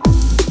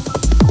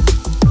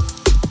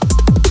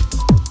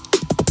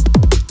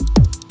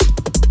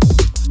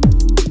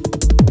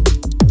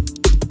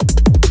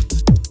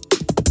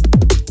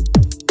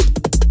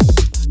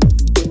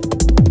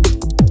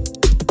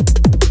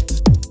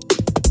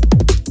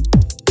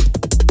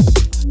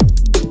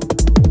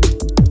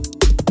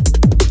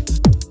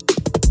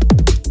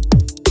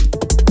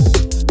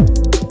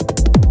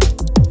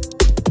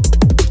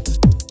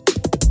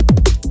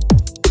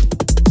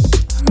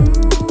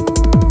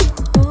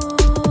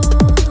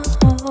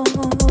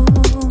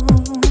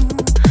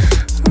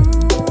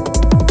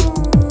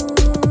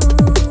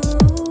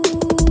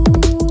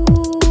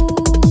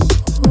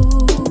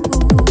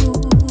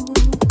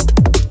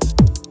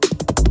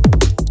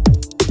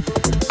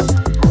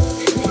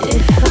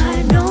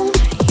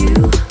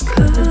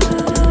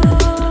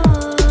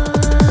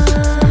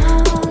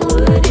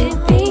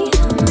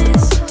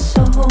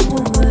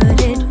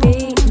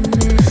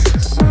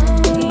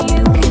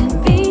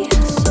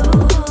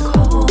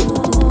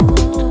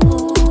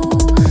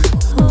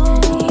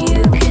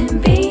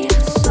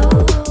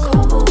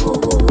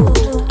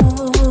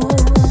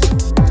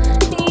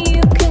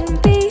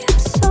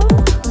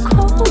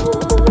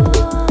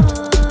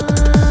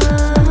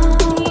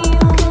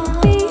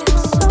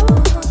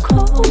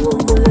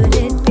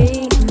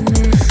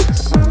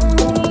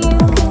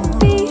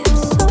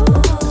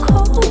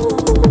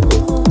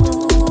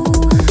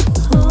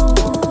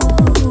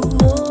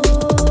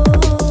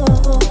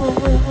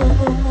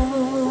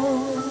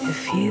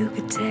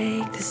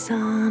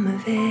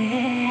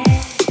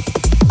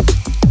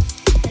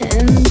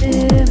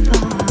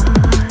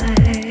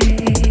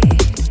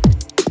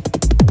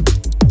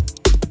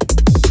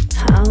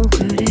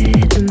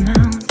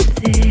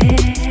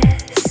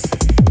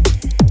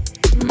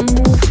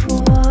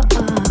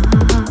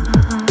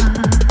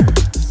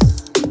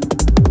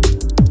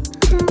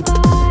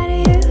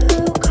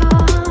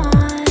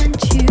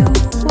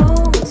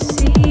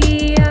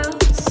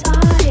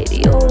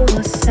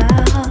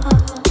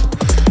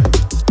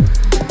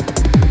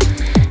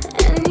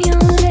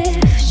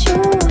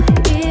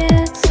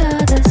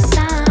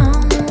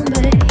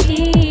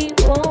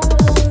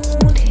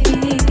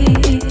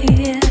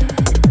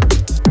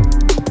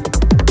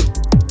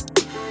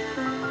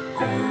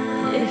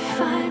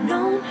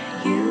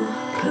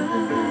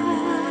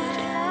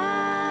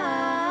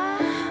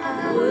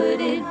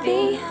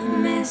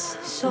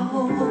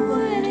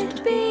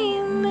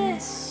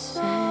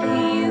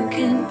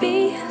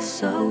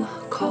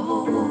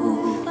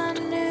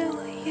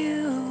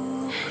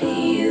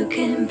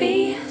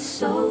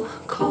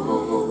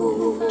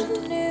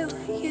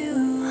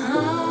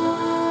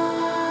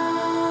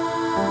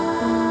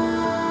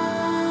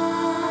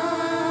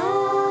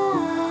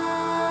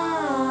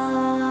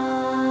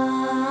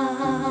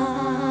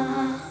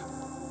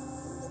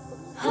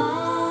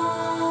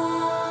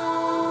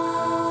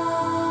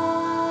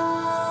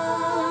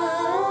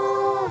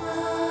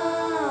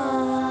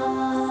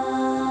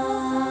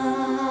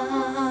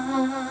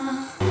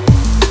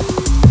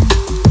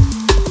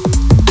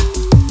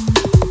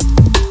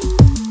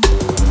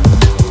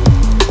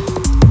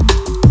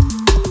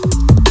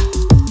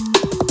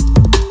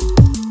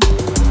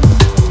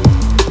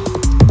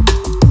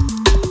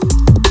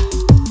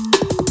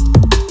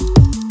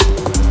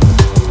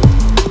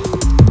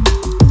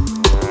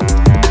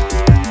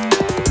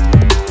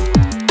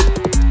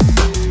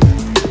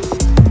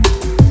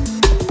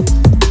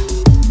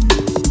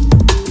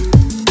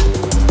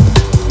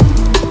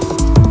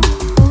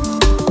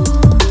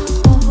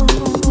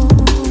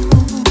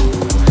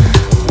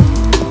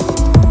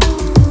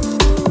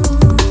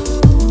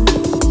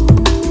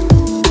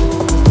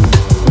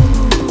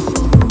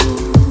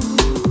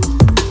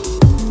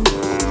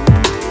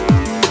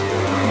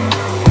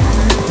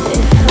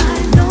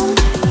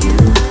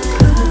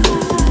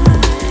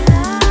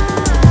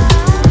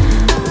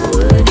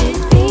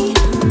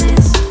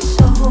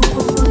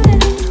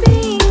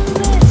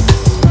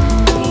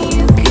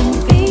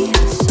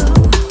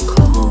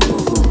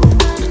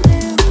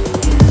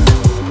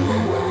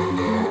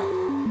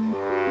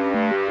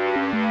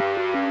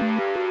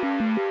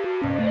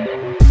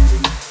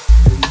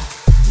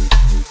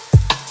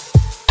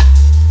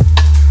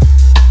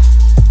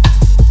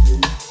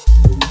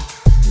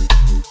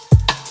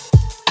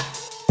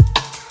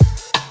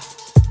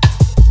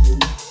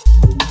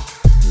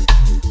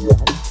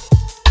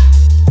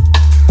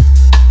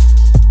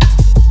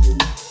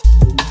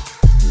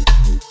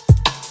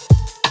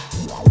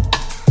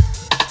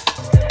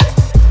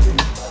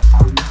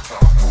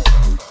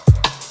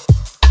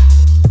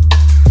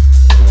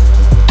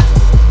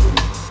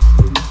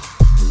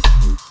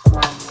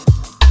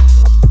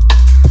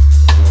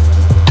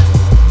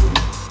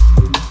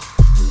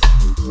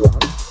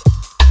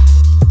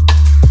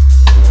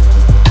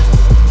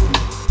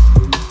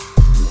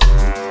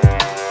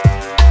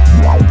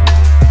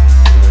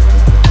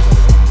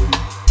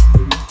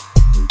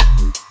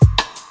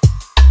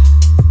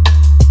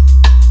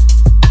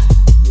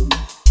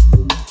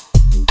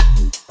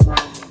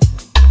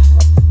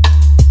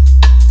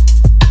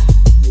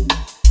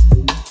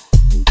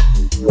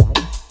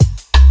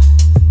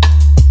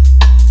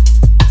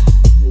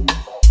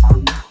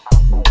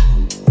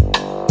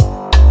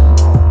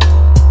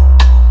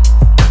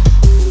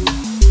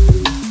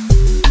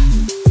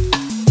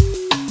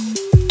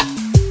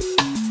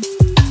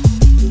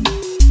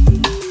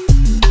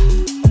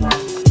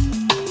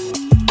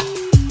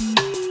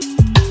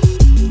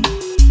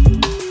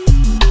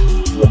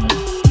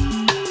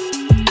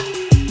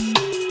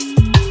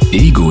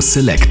 Ego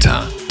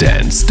Selector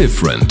Dance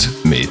Different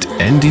mit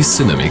Andy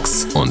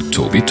Cinemix und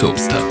Tobi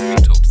Tobster.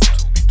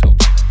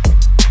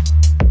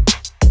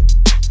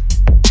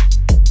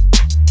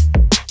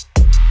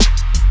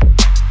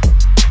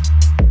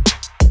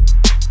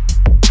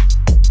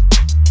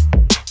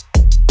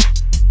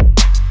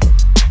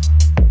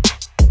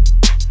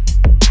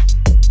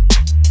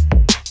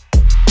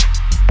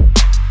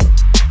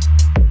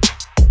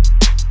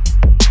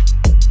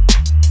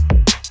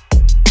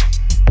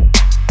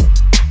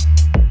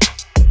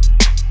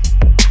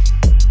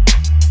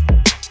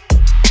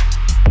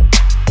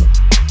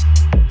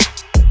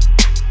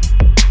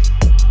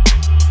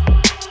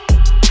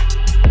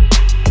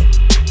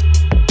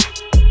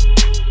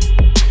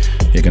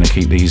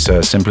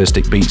 These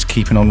simplistic beats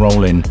keeping on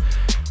rolling.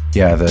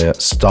 Yeah, the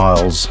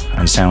styles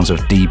and sounds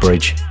of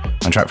D-Bridge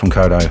and track from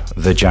Kodo,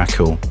 The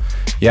Jackal.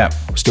 Yeah,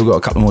 still got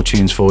a couple more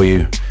tunes for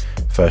you.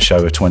 First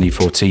show of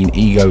 2014,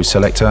 Ego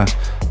Selector,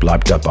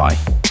 Bleib dabei.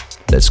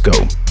 Let's go.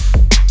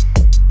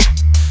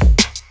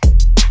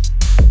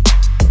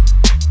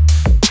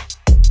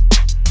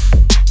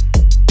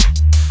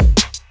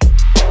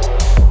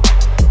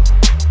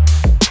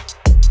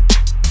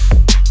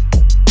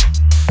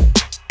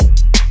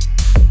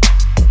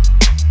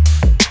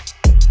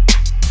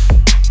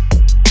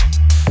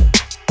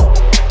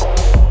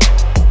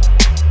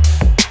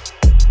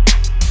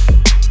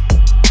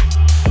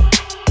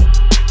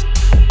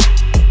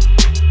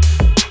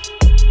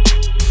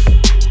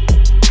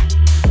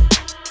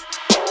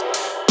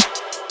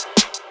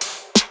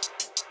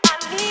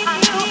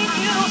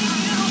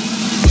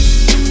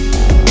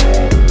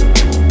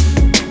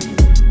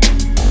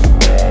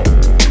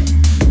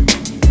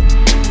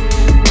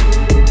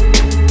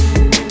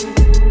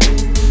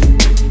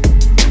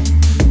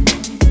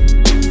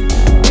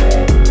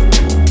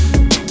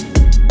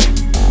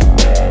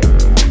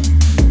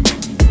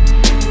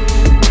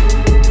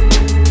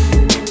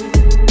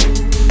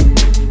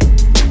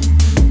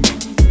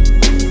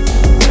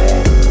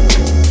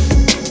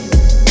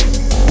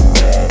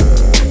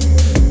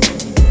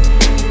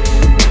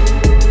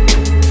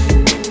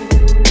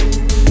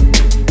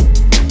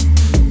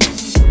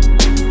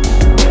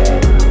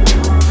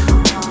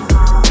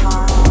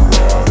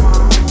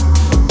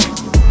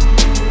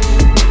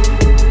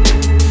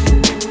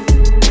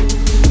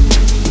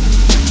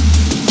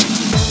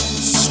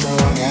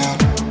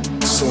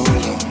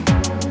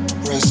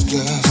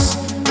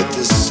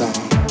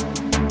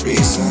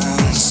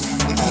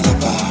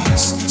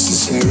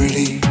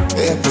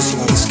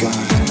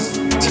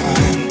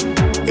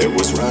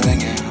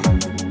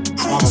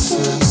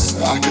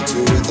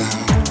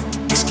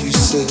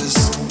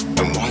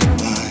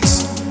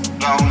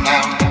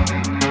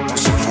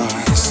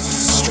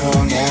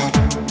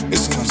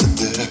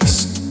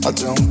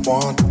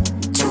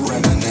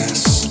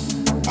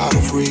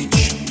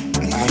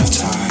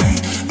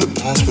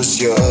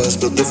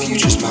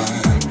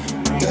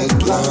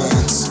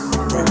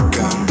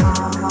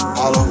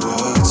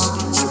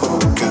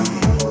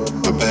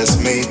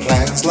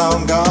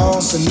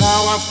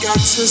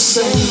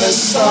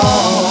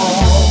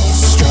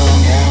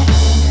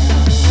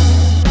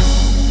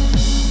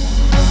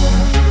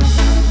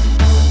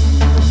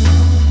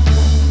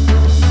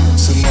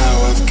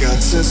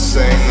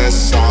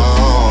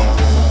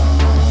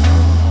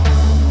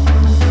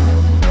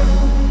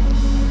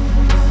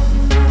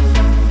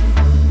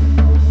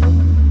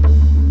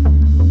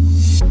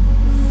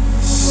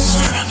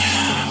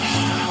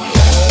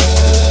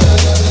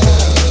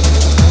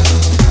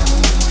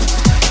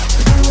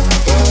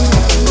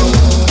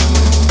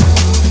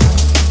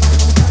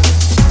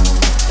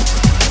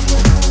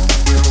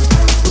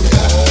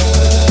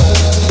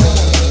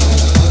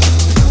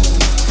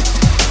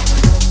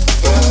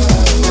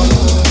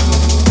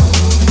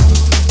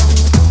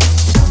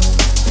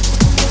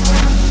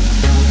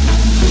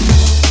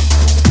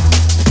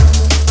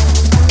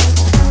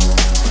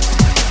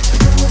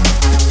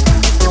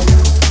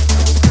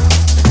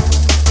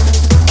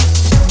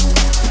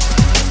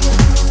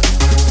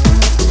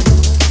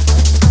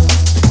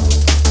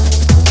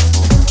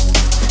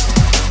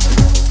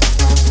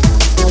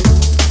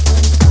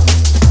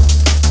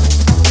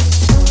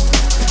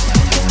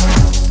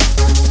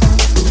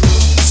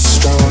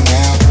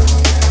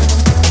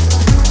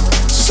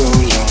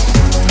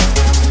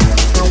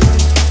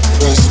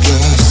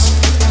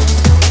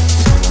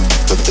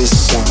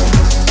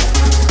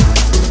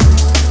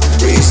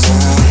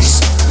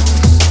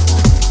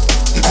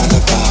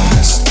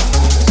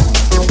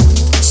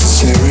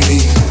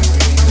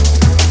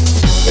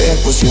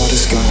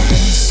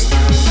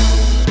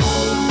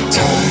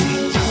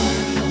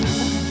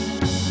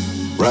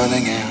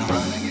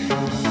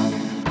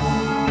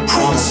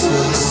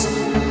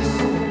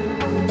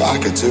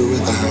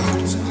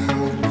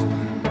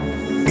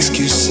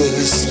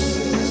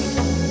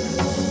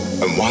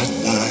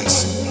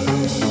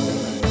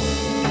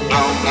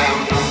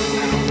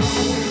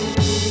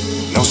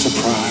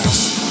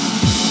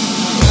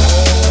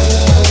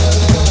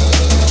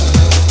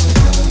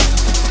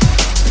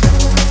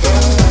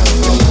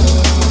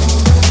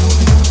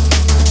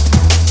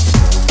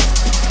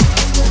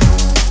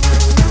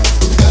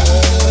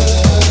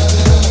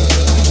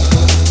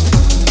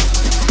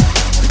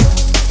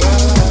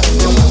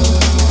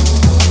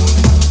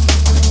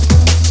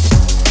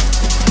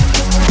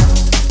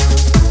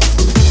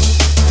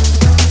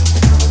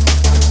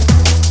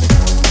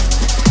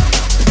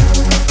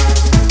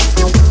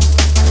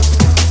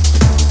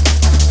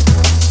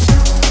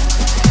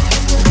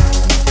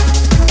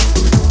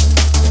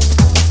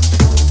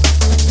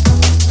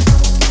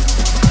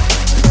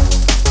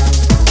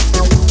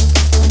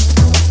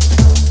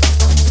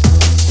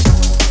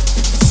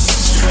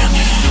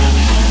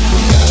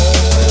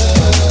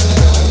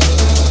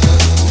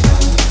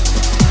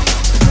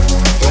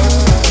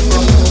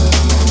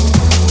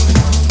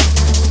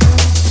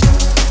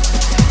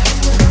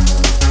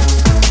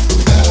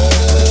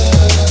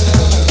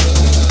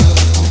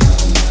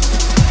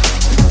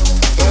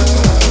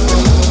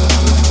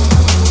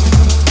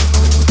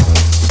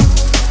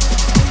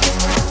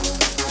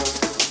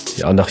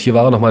 Ja, und hier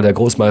war nochmal der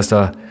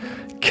Großmeister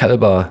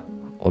Caliber,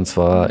 und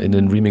zwar in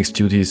den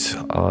Remix-Duties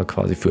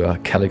quasi für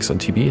Calix und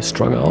TB,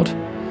 Strung Out.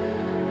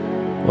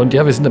 Und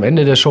ja, wir sind am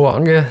Ende der Show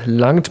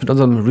angelangt mit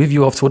unserem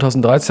Review auf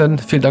 2013.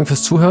 Vielen Dank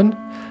fürs Zuhören.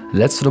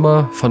 Letzte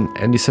Nummer von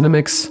Andy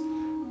Cinemix,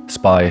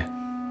 Spy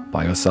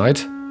by Your Side.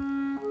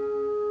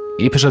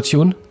 Epischer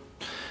Tune.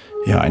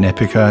 Ja, ein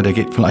Epiker, der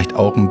geht vielleicht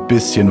auch ein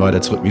bisschen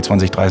weiter zurück wie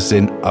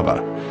 2013,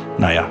 aber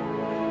naja,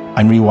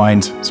 ein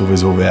Rewind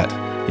sowieso wert.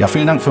 Ja,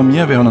 vielen Dank von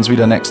mir. Wir hören uns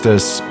wieder nächste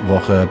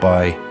Woche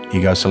bei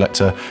Ego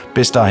Selector.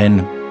 Bis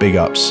dahin, Big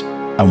Ups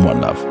and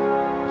One Love.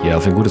 Ja,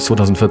 für ein gutes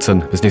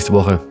 2014. Bis nächste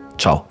Woche.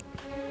 Ciao.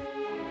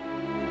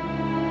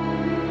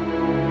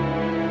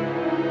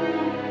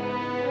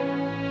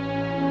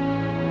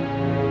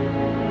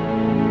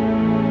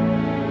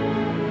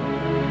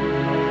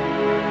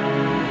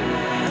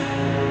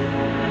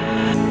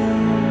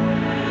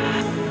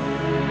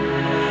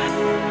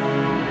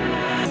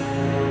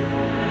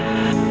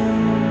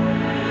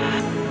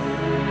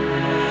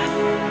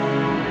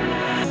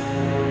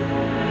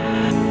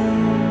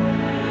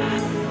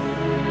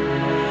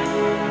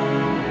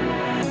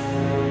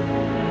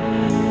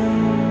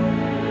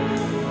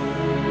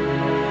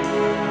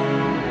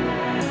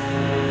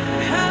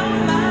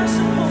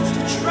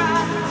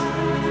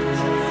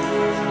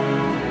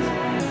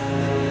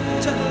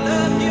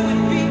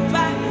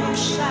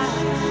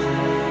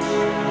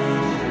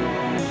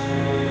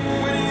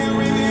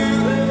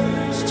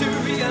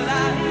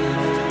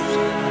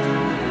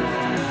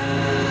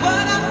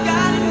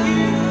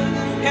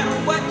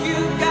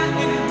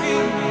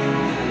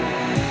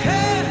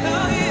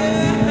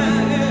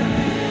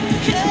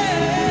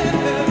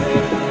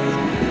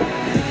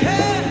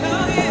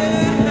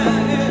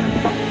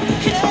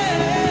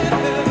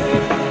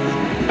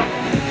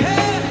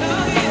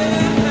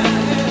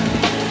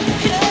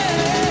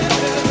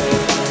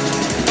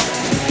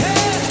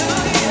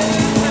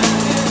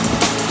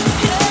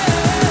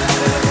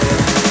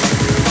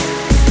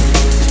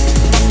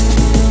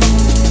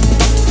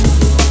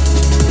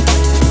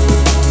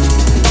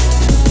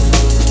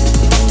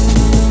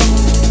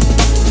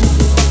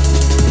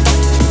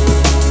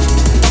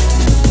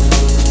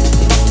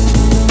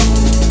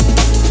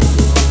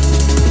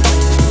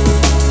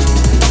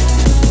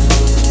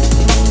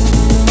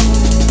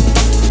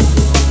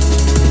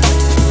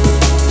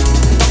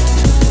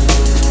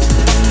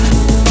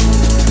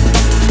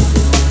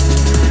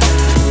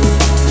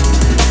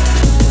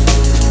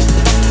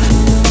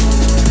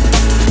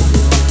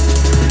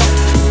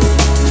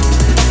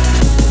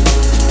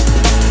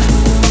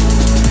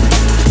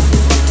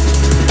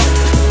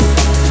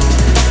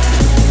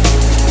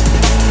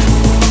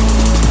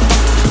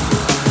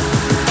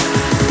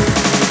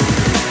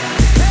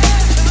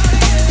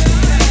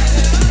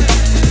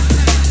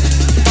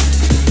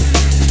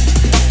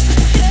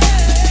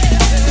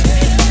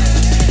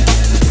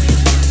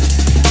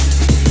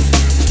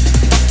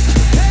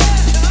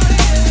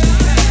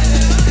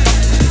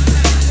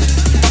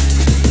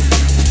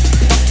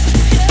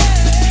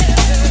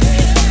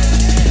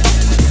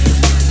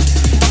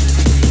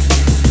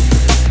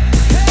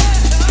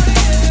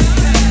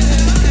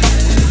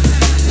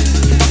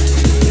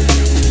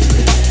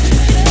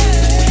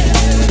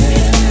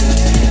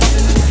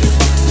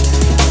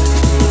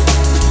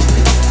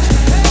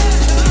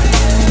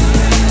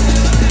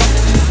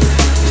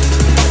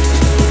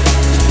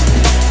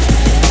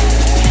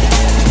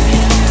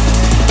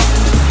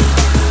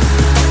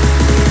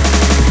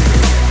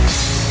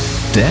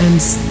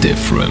 Dance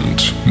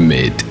Different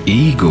mit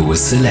Ego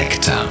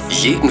Selector.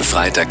 Jeden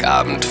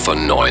Freitagabend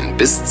von 9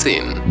 bis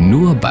 10.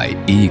 Nur bei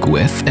Ego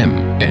FM.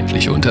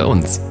 Endlich unter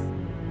uns.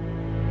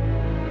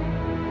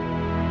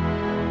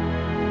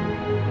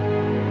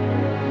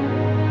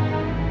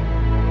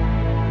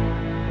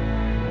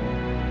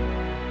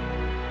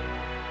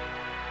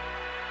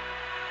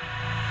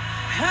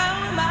 How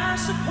am I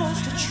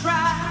supposed to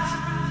try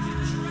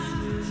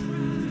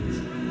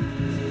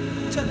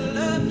to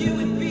love you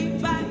and